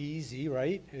should be easy,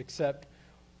 right? Except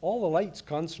all the light's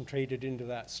concentrated into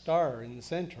that star in the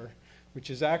center,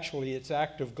 which is actually its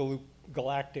active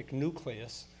galactic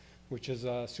nucleus, which is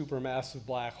a supermassive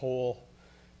black hole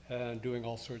doing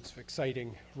all sorts of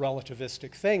exciting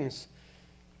relativistic things.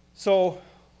 So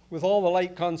with all the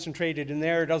light concentrated in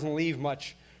there, it doesn't leave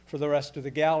much for the rest of the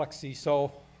galaxy.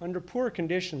 So under poor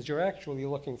conditions, you're actually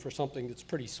looking for something that's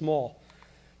pretty small.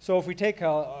 So if we take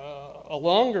a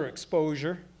longer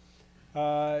exposure,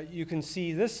 you can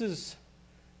see this is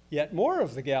yet more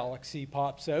of the galaxy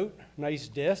pops out. Nice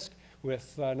disk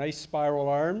with nice spiral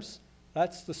arms.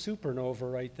 That's the supernova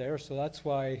right there, so that's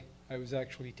why I was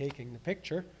actually taking the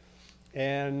picture.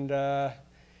 And the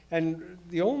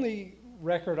only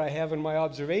record I have in my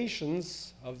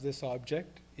observations of this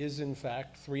object is in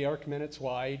fact 3 arc minutes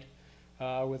wide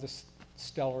with a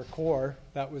stellar core.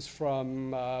 That was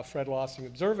from Fred Lossing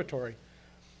Observatory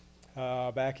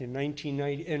back in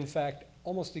 1990. In fact,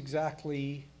 almost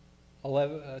exactly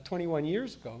 21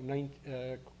 years ago,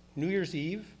 New Year's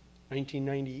Eve,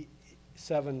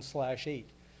 1997/8.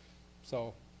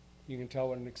 So you can tell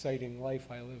what an exciting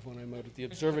life I live when I'm out at the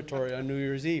observatory on New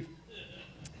Year's Eve.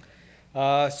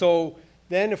 So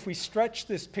then if we stretch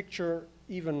this picture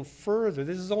even further,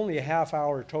 this is only a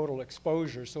half-hour total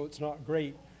exposure, so it's not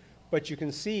great. But you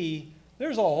can see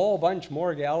there's a whole bunch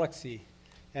more galaxy.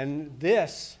 And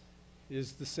this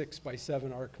is the 6 by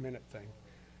 7 arc minute thing.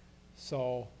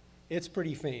 So it's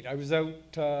pretty faint. I was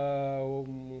out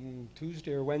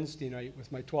Tuesday or Wednesday night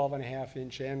with my 12.5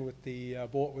 inch and with the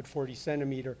Boltwood 40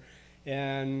 centimeter,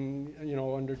 and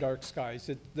under dark skies.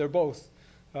 They're both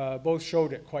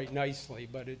showed it quite nicely,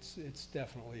 but it's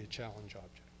definitely a challenge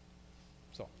object.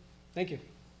 So, thank you.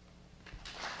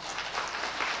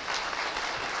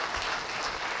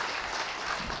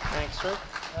 Thanks, Rick.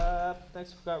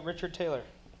 Next, we've got Richard Taylor.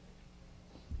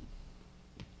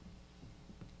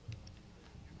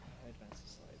 Advance the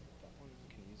slide. That one you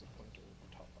can use a pointer or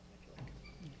top button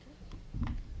if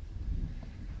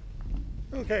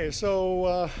you like. Okay,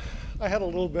 so I had a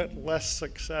little bit less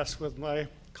success with my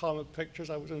comet pictures.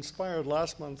 I was inspired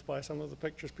last month by some of the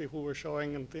pictures people were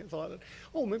showing and thought that,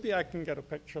 oh, maybe I can get a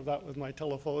picture of that with my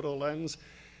telephoto lens.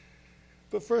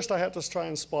 But first I had to try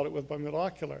and spot it with my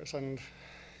binoculars, and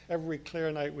every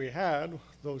clear night we had,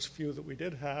 those few that we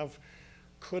did have,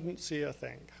 couldn't see a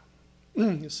thing.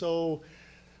 So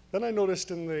then I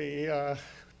noticed in the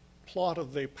plot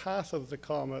of the path of the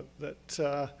comet that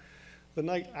the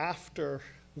night after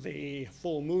the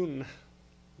full moon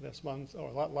this month,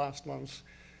 or last month,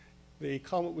 the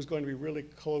comet was going to be really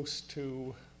close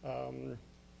to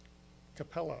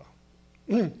Capella.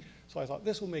 So I thought,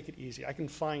 this will make it easy. I can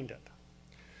find it.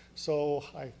 So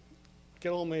I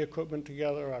get all my equipment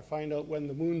together. I find out when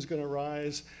the moon's going to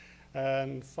rise,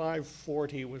 and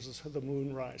 5:40 was the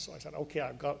moon rise. So I said, okay,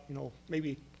 I've got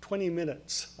maybe 20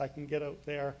 minutes. I can get out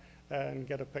there and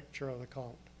get a picture of the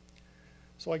comet.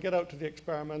 So I get out to the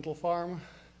experimental farm.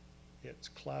 It's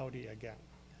cloudy again.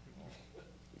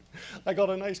 I got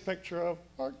a nice picture of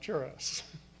Arcturus,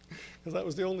 because that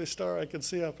was the only star I could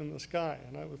see up in the sky.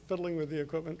 And I was fiddling with the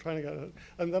equipment, trying to get it.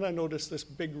 And then I noticed this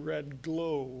big red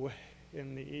glow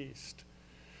in the east.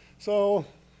 So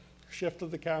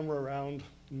shifted the camera around,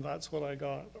 and that's what I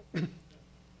got. It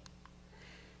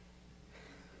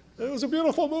was a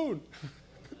beautiful moon,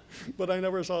 but I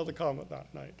never saw the comet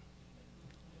that night.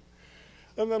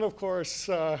 And then, of course,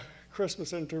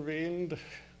 Christmas intervened.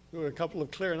 There were a couple of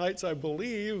clear nights, I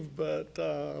believe, but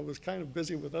I was kind of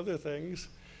busy with other things.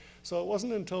 So it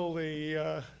wasn't until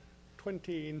the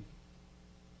 29th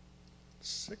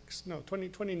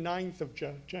of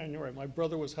January. My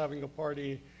brother was having a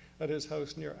party at his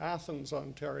house near Athens,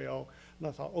 Ontario, and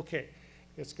I thought, okay,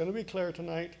 it's going to be clear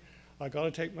tonight. I got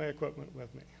to take my equipment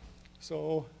with me.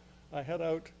 So I head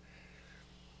out,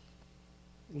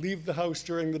 leave the house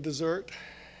during the dessert,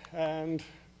 and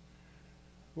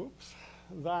whoops.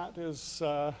 That is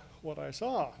what I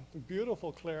saw. A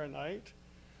beautiful clear night.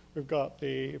 We've got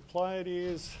the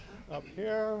Pleiades up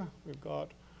here. We've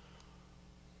got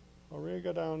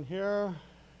Auriga down here.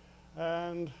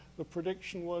 And the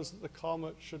prediction was that the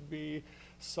comet should be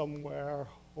somewhere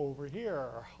over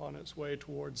here on its way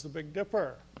towards the Big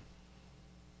Dipper.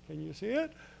 Can you see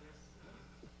it?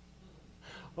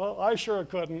 Well, I sure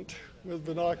couldn't with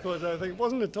binoculars. I think it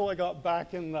wasn't until I got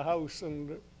back in the house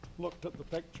and looked at the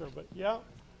picture, but yeah.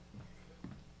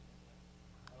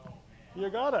 You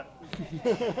got it.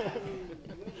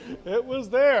 It was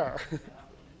there.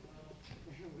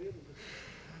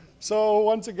 So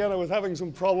once again, I was having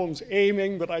some problems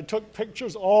aiming, but I took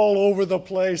pictures all over the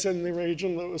place in the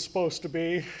region that it was supposed to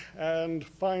be. And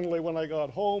finally, when I got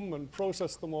home and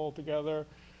processed them all together,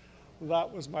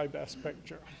 that was my best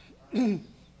picture.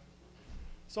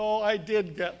 So I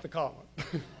did get the comet.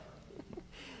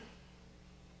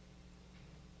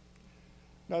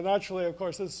 Now, naturally, of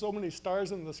course, there's so many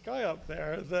stars in the sky up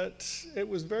there that it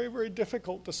was very, very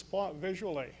difficult to spot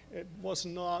visually. It was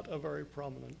not a very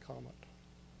prominent comet.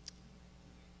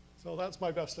 So that's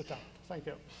my best attempt. Thank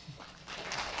you.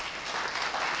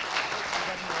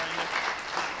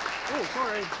 Oh,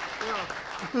 sorry.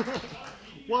 Yeah.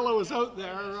 While I was out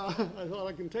there, I thought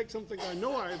I can take something I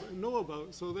know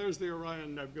about. So there's the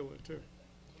Orion Nebula, too.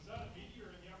 Was that a meteor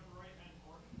in the upper right-hand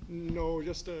corner? No,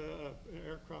 just an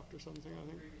aircraft or something,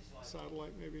 I think.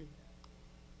 Satellite, maybe.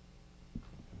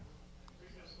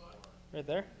 Right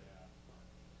there?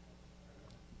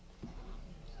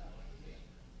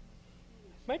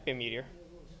 Might be a meteor.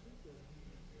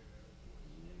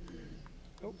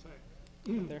 Oh,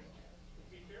 right there. To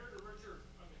be fair to Richard,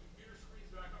 on the computer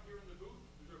screens back up here in the booth,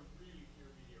 there's a really clear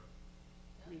meteor.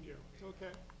 Meteor,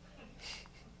 okay.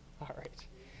 All right.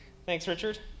 Thanks,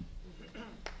 Richard.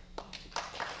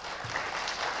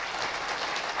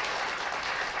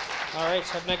 All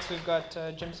right, up next we've got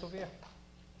Jim Sylvia.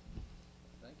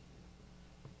 Thank you.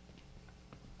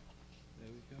 There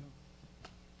we go.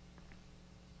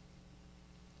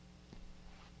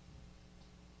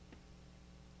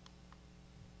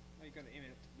 Oh, you got to aim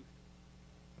it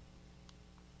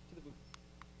to the booth.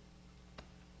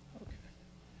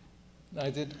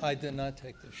 Okay. I did not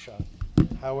take this shot.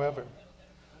 However,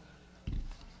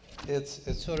 it's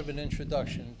sort of an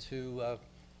introduction to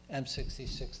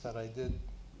M66 that I did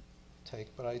take,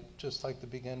 but I'd just like to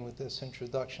begin with this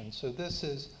introduction. So this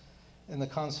is, in the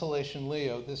constellation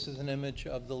Leo, this is an image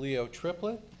of the Leo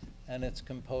triplet, and it's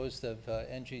composed of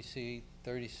NGC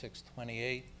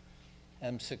 3628,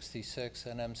 M66,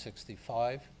 and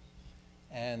M65.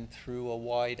 And through a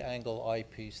wide-angle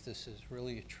eyepiece, this is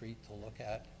really a treat to look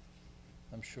at.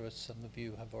 I'm sure some of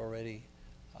you have already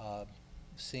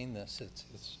seen this.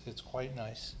 It's quite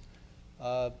nice.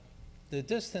 The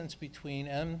distance between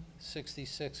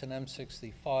M66 and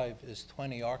M65 is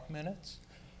 20 arc minutes,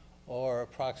 or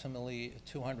approximately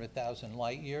 200,000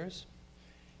 light years.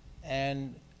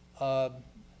 And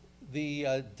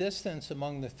the distance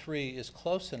among the three is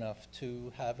close enough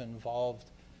to have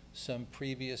involved some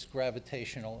previous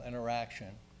gravitational interaction.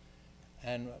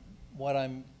 And what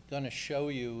I'm going to show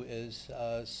you is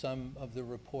some of the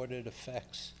reported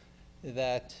effects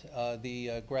that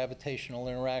the gravitational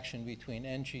interaction between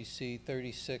NGC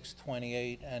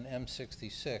 3628 and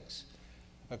M66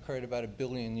 occurred about 1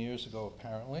 billion years ago,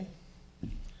 apparently.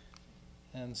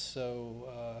 And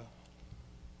so,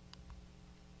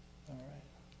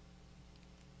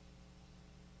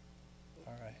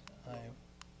 all right,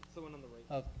 it's the one on the right.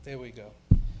 Oh, there we go.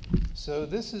 So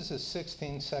this is a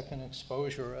 16-second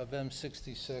exposure of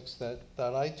M66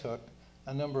 that I took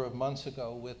a number of months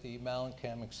ago with the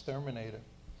Malincam exterminator.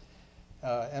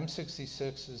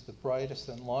 M66 is the brightest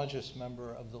and largest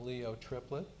member of the Leo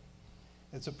triplet.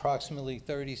 It's approximately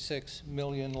 36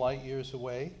 million light years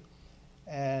away,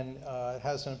 and it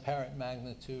has an apparent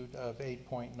magnitude of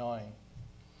 8.9.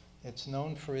 It's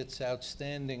known for its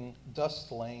outstanding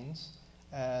dust lanes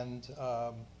and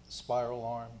spiral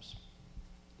arms.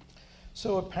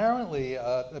 So apparently,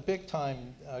 a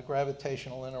big-time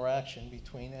gravitational interaction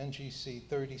between NGC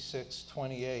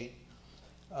 3628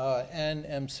 and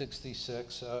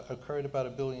M66 occurred about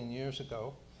 1 billion years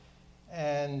ago.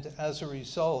 And as a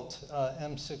result,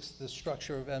 the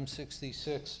structure of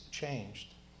M66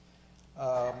 changed.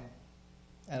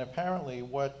 And apparently,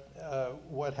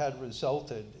 what had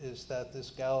resulted is that this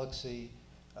galaxy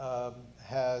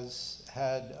has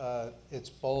had its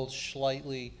bulge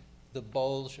slightly. The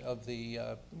bulge of the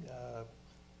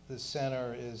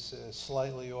center is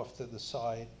slightly off to the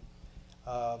side.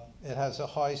 It has a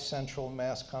high central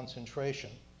mass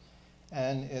concentration,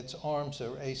 and its arms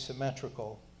are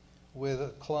asymmetrical, with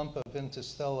a clump of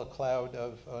interstellar cloud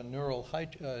of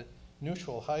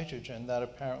neutral hydrogen that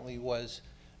apparently was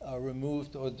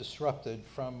removed or disrupted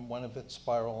from one of its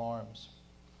spiral arms.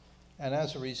 And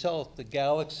as a result, the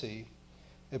galaxy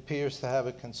appears to have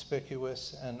a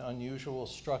conspicuous and unusual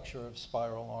structure of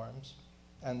spiral arms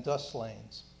and dust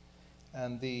lanes.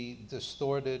 And the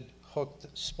distorted, hooked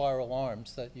spiral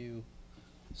arms that you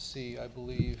see, I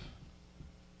believe,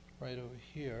 right over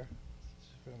here,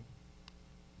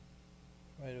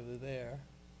 right over there,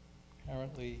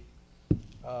 apparently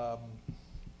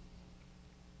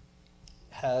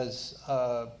has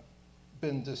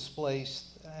been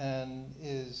displaced and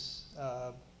is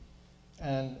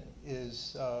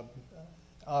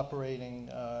operating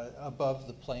above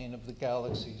the plane of the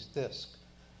galaxy's disk.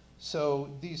 So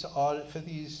for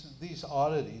these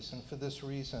oddities, and for this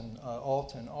reason,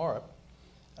 Alton Arp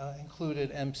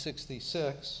included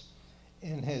M66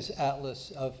 in his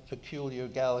Atlas of Peculiar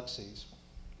Galaxies.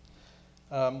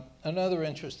 Another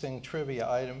interesting trivia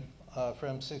item for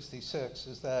M66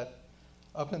 is that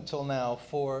up until now,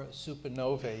 4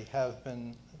 supernovae have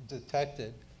been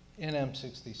detected in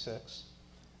M66.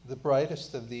 The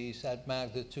brightest of these at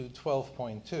magnitude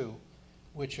 12.2,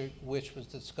 which was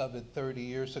discovered 30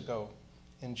 years ago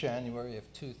in January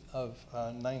of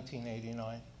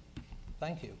 1989.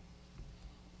 Thank you.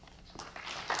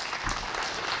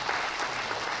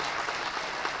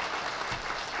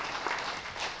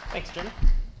 Thanks, Jim.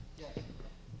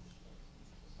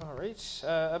 All right,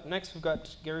 up next we've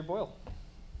got Gary Boyle.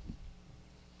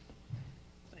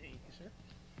 Thank you, sir.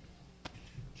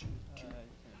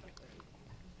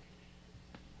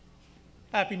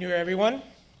 Happy New Year, everyone.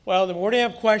 Well, the morning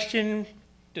of question,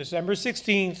 December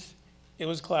 16th, it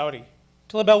was cloudy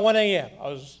till about 1 a.m.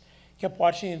 I kept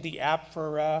watching the app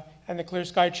for and the clear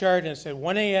sky chart, and it said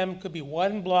 1 a.m. could be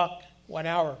 1 block, 1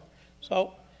 hour.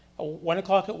 So 1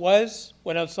 o'clock it was.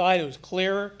 Went outside. It was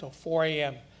clearer till 4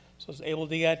 a.m. So I was able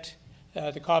to get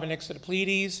the comet next to the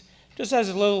Pleiades, just as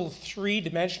a little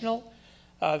three-dimensional.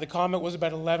 The comet was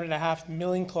about 11.5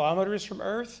 million kilometers from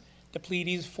Earth. The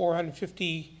Pleiades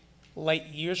 450 light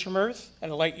years from Earth,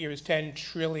 and a light year is 10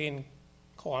 trillion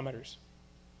kilometers,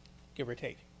 give or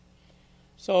take.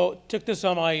 So took this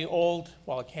on my old,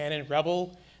 Canon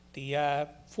Rebel, the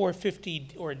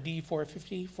 450 or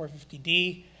D450,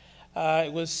 450D.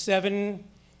 It was 7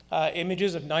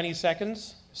 images of 90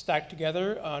 seconds, stacked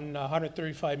together on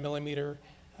 135 millimeter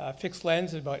fixed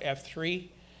lens at about f3.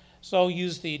 So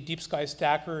use the deep sky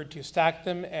stacker to stack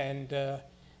them, and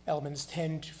elements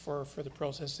 10 for the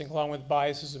processing, along with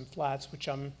biases and flats, which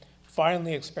I'm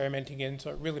finally experimenting in,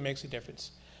 so it really makes a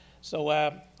difference. So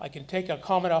I can take a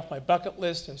comet off my bucket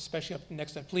list, especially up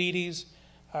next to Pleiades.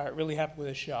 Really happy with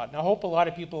this shot. And I hope a lot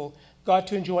of people got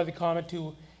to enjoy the comet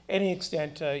to any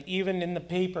extent, even in the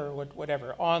paper,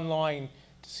 whatever, online,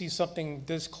 to see something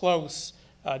this close,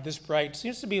 this bright.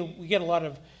 Seems to be, we get a lot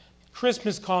of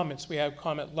Christmas comets. We had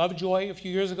Comet Lovejoy a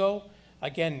few years ago,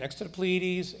 again, next to the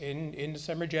Pleiades in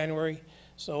December, January.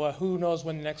 So who knows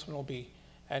when the next one will be.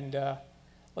 And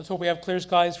let's hope we have clear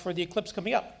skies for the eclipse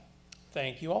coming up.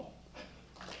 Thank you all.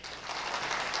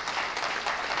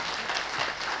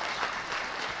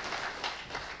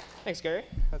 Thanks, Gary.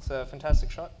 That's a fantastic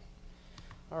shot.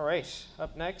 All right,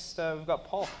 up next, we've got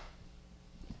Paul.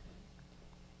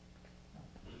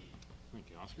 Thank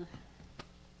you, Oscar.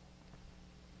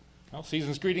 Well,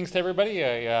 season's greetings to everybody.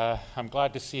 I'm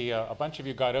glad to see a bunch of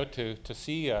you got out to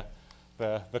see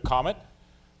the comet.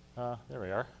 There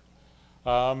we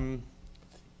are.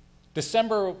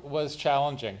 December was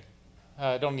challenging.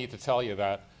 I don't need to tell you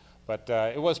that, but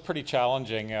it was pretty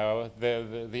challenging.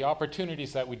 The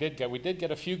opportunities that we did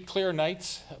get a few clear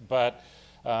nights, but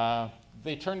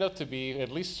they turned out to be,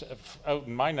 at least out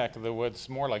in my neck of the woods,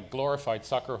 more like glorified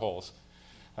sucker holes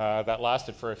that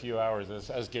lasted for a few hours,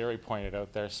 as Gary pointed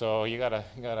out there. So you gotta,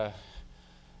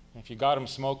 if you got them,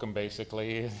 smoke them,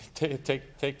 basically.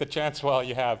 Take the chance while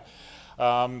you have.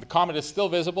 The comet is still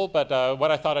visible, but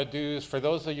what I thought I'd do is, for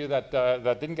those of you that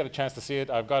didn't get a chance to see it,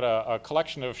 I've got a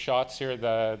collection of shots here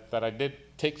that I did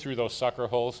take through those sucker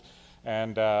holes,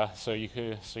 and so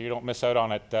you don't miss out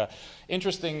on it.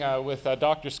 Interesting with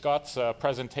Dr. Scott's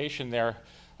presentation there,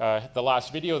 the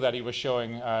last video that he was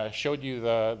showing showed you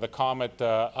the comet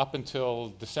up until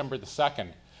December the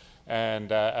 2nd.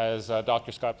 And as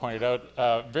Dr. Scott pointed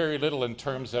out, very little in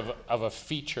terms of a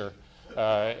feature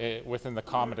within the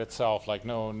comet itself, like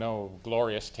no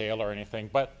glorious tail or anything,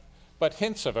 but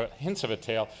hints of a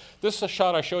tail. This is a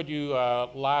shot I showed you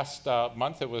last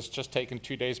month. It was just taken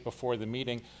 2 days before the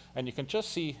meeting, and you can just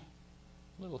see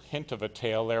a little hint of a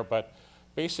tail there, but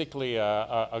basically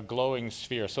a glowing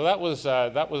sphere. So that was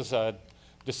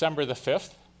December the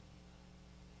 5th.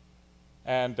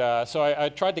 And so I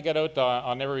tried to get out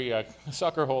on every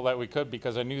sucker hole that we could,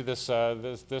 because I knew this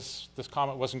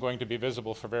comet wasn't going to be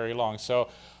visible for very long. So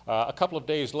a couple of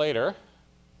days later,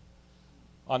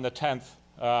 on the 10th,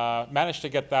 managed to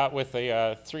get that with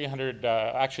a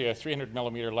 300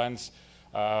 millimeter lens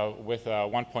with a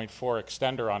 1.4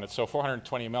 extender on it, so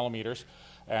 420 millimeters.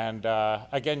 And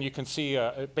again, you can see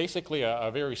basically a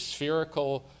very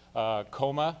spherical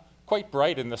coma, quite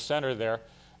bright in the center there.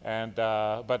 And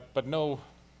but no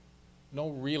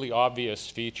really obvious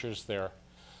features there.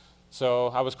 So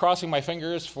I was crossing my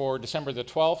fingers for December the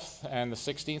 12th and the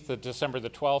 16th. December the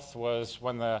 12th was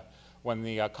when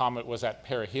the comet was at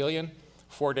perihelion.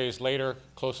 4 days later,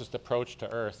 closest approach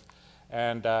to Earth.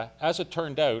 And as it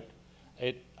turned out,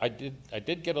 I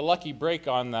did get a lucky break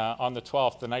on the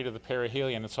 12th, the night of the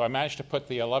perihelion. And so I managed to put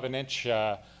the 11-inch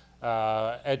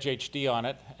Edge HD on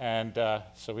it. And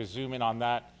so we zoom in on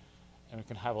that, and we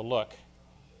can have a look.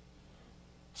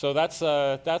 So that's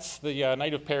the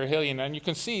night of perihelion, and you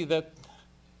can see that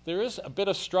there is a bit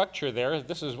of structure there.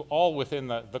 This is all within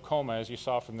the coma, as you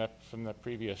saw from the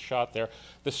previous shot there.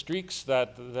 The streaks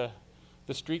that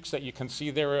you can see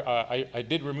there, I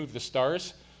did remove the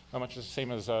stars, much the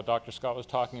same as Dr. Scott was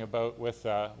talking about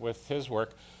with his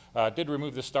work. Did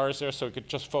remove the stars there so we could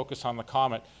just focus on the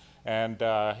comet, and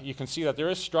you can see that there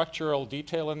is structural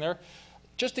detail in there.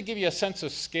 Just to give you a sense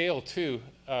of scale, too,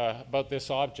 about this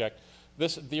object,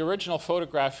 the original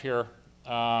photograph here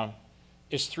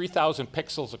is 3,000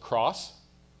 pixels across.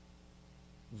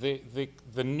 The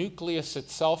nucleus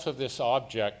itself of this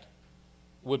object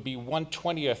would be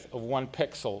 1/20th of 1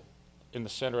 pixel in the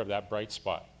center of that bright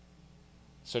spot.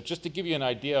 So just to give you an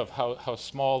idea of how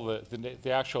small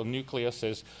the actual nucleus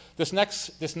is. This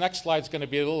next slide is going to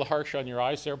be a little harsh on your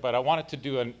eyes there, but I wanted to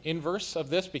do an inverse of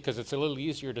this because it's a little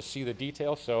easier to see the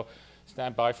detail, so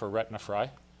stand by for retina fry.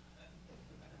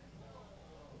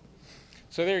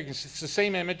 So there you can see it's the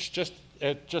same image,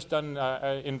 just done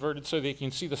inverted, so that you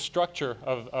can see the structure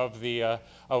of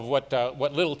what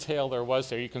little tail there was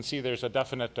there. You can see there's a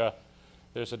definite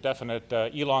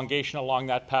elongation along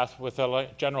that path with a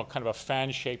general kind of a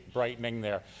fan-shaped brightening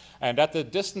there. And at the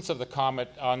distance of the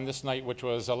comet on this night, which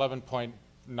was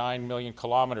 11.9 million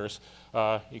kilometers,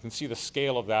 you can see the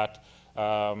scale of that.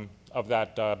 of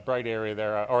that bright area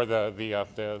there, or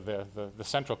the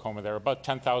central coma there, about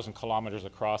 10,000 kilometers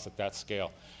across at that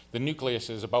scale. The nucleus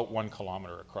is about 1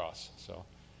 kilometer across. So,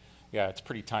 yeah, it's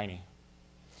pretty tiny.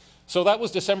 So that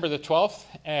was December the 12th,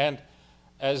 and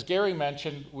as Gary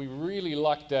mentioned, we really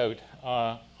lucked out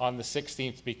on the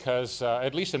 16th because,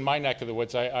 at least in my neck of the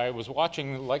woods, I was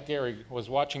watching, like Gary, was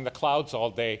watching the clouds all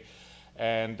day,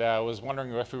 and was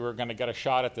wondering if we were going to get a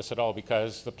shot at this at all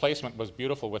because the placement was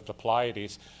beautiful with the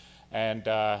Pleiades. And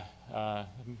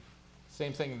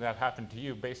same thing that happened to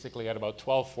you. Basically, at about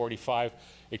 12:45,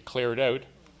 it cleared out,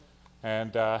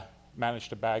 and managed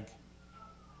to bag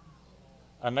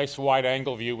a nice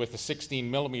wide-angle view with a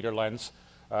 16-millimeter lens.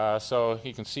 So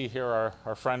you can see here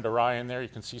our friend Orion there. You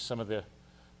can see some of the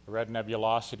red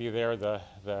nebulosity there,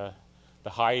 the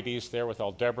Hyades there with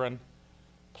Aldebaran,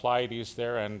 Pleiades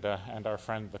there, and our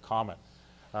friend the comet.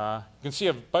 You can see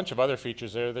a bunch of other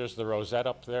features there. There's the Rosette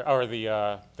up there, or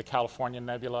the California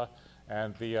Nebula,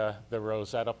 and the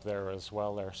Rosette up there as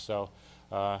well there. So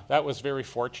that was very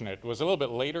fortunate. It was a little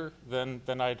bit later than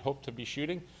I'd hoped to be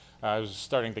shooting. I was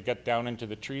starting to get down into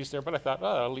the trees there, but I thought,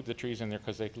 oh, I'll leave the trees in there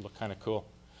because they look kind of cool.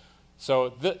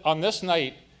 So on this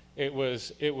night, it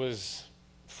was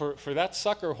for that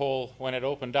sucker hole when it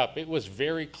opened up, it was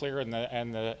very clear, and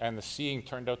the seeing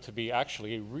turned out to be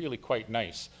actually really quite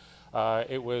nice.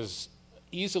 It was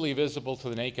easily visible to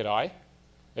the naked eye,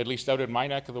 at least out in my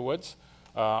neck of the woods.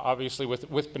 Obviously,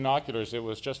 with binoculars, it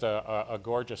was just a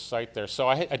gorgeous sight there. So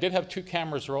I did have 2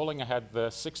 cameras rolling. I had the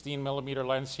 16-millimeter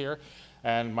lens here,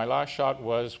 and my last shot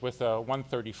was with a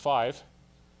 135.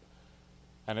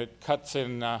 And it cuts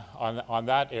in on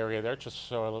that area there, just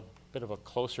so a little bit of a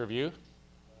closer view.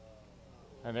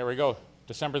 And there we go,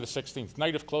 December the 16th,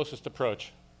 night of closest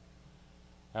approach.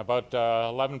 About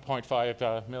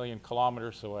 11.5 million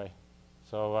kilometers away.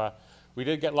 So we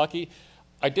did get lucky.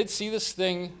 I did see this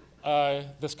thing,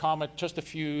 this comet, just a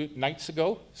few nights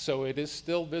ago, so it is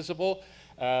still visible.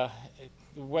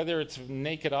 Whether it's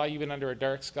naked eye, even under a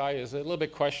dark sky, is a little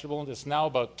bit questionable. It's now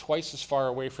about twice as far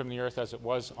away from the Earth as it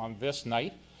was on this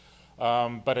night.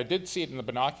 But I did see it in the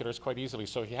binoculars quite easily.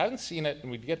 So if you haven't seen it, and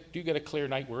we do get a clear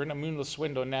night, we're in a moonless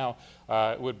window now,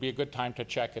 it would be a good time to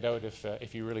check it out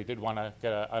if you really did want to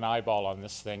get an eyeball on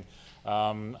this thing.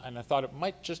 And I thought it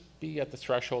might just be at the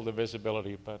threshold of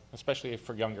visibility, but especially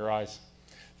for younger eyes.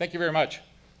 Thank you very much.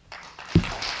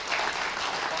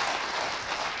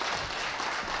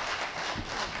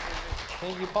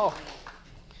 Thank you, Paul.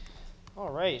 All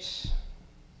right.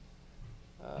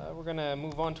 We're going to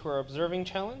move on to our observing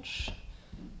challenge.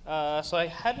 So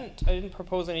I didn't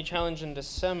propose any challenge in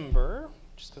December,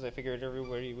 just because I figured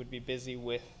everybody would be busy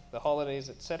with the holidays,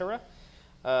 etc.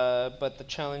 But the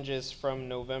challenges from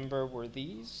November were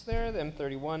these there, the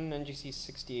M31, NGC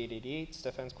 6888,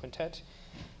 Stefan's Quintet,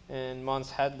 and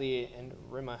Mons Hadley and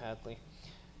Rima Hadley.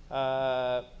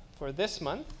 For this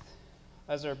month,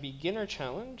 as our beginner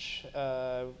challenge,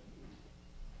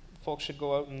 folks should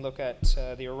go out and look at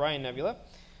the Orion Nebula.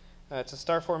 It's a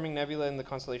star-forming nebula in the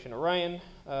constellation Orion.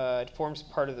 It forms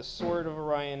part of the sword of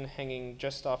Orion, hanging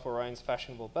just off Orion's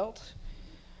fashionable belt.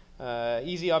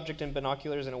 Easy object in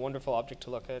binoculars and a wonderful object to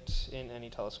look at in any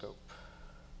telescope.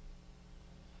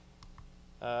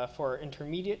 For our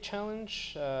intermediate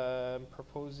challenge, I'm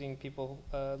proposing people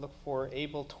look for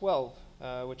Able 12,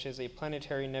 which is a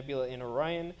planetary nebula in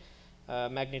Orion.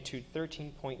 Magnitude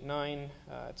 13.9.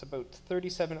 It's about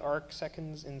 37 arc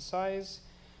seconds in size,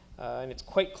 and it's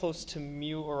quite close to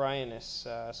Mu Orionis,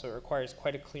 so it requires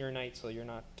quite a clear night, so you're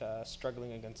not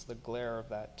struggling against the glare of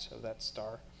that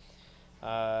star.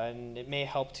 And it may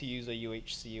help to use a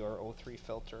UHC or O3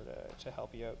 filter to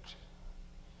help you out.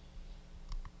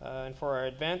 And for our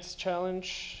advanced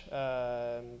challenge,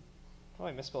 I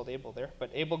misspelled Able there, but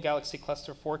Able Galaxy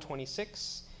Cluster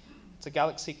 426. It's a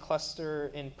galaxy cluster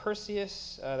in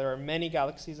Perseus. There are many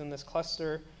galaxies in this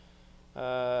cluster.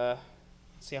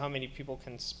 See how many people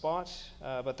can spot.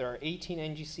 But there are 18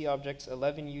 NGC objects,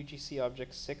 11 UGC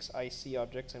objects, 6 IC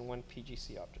objects, and 1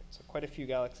 PGC object. So quite a few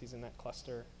galaxies in that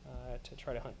cluster to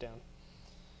try to hunt down.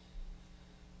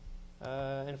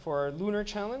 And for our lunar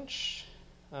challenge,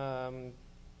 we're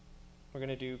going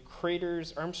to do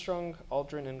craters Armstrong,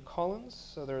 Aldrin, and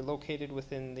Collins. So they're located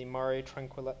within the Mare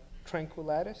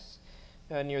Tranquillatus,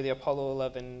 near the Apollo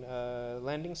 11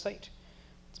 landing site.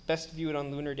 It's best viewed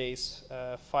on lunar days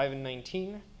 5 and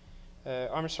 19.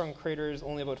 Armstrong crater is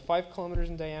only about 5 kilometers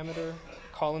in diameter.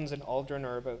 Collins and Aldrin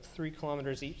are about 3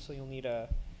 kilometers each, so you'll need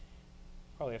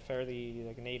probably a fairly,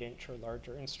 like an 8-inch or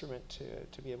larger instrument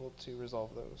to be able to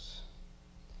resolve those.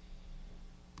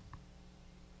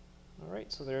 All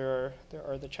right, so there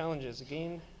are the challenges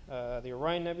again. The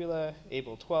Orion Nebula,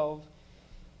 Able 12,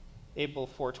 Abel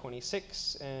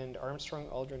 426, and Armstrong,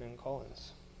 Aldrin, and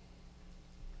Collins.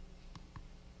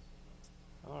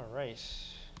 All right.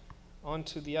 On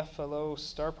to the FLO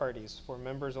star parties for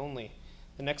members only.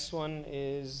 The next one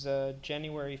is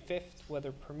January 5th,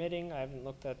 weather permitting. I haven't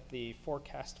looked at the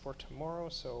forecast for tomorrow,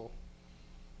 so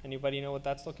anybody know what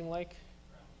that's looking like?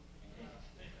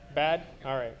 Bad?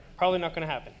 All right. Probably not going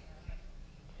to happen.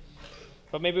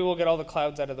 But maybe we'll get all the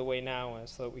clouds out of the way now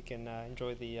so that we can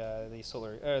enjoy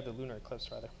the lunar eclipse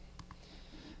rather.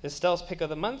 Estelle's pick of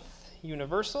the month,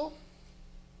 Universal.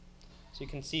 So you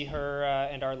can see her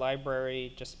and our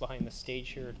library just behind the stage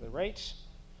here to the right.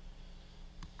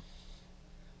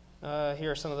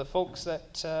 Here are some of the folks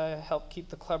that help keep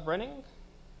the club running.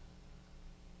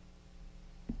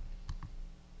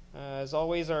 As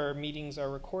always, our meetings are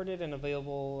recorded and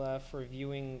available for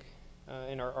viewing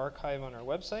in our archive on our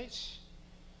website.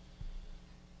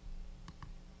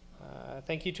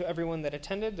 Thank you to everyone that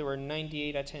attended. There were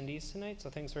 98 attendees tonight, so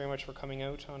thanks very much for coming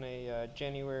out on a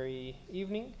January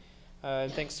evening.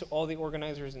 And thanks to all the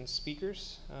organizers and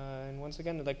speakers. And once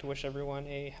again, I'd like to wish everyone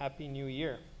a happy new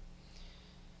year.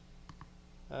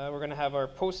 We're going to have our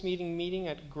post-meeting meeting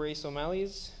at Grace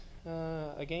O'Malley's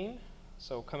again.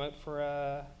 So come out for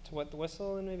to wet the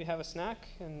whistle and maybe have a snack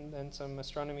and some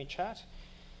astronomy chat.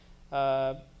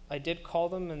 I did call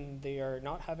them, and they are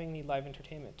not having any live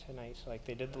entertainment tonight like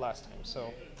they did the last time.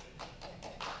 So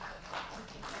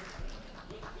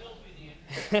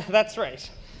that's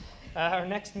right. Our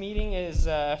next meeting is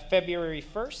February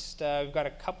 1st. We've got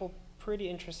a couple pretty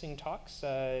interesting talks.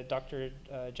 Dr.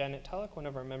 Janet Tulloch, one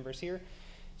of our members here,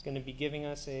 is going to be giving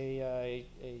us a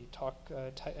talk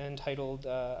entitled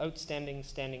Outstanding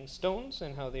Standing Stones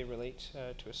and how they relate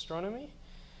to astronomy.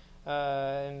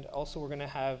 And also we're going to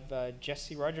have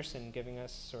Jesse Rogerson giving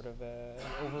us sort of an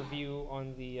overview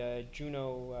on the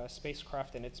Juno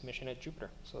spacecraft and its mission at Jupiter.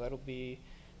 So those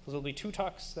will be two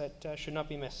talks that should not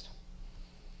be missed.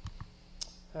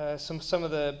 Some of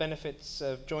the benefits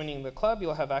of joining the club: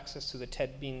 you'll have access to the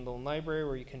Ted Bean Loan Library,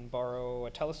 where you can borrow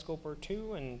a telescope or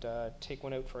two and take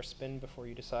one out for a spin before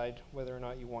you decide whether or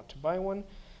not you want to buy one.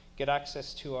 Get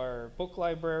access to our book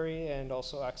library and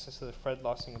also access to the Fred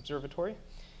Lossing Observatory.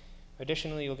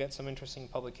 Additionally, you'll get some interesting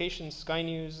publications. Sky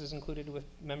News is included with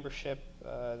membership,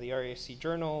 the RASC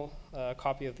Journal, a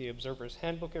copy of the Observer's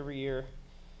Handbook every year,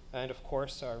 and of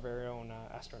course our very own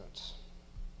astronauts.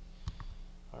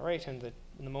 All right, and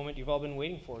the moment you've all been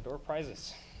waiting for, door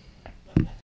prizes.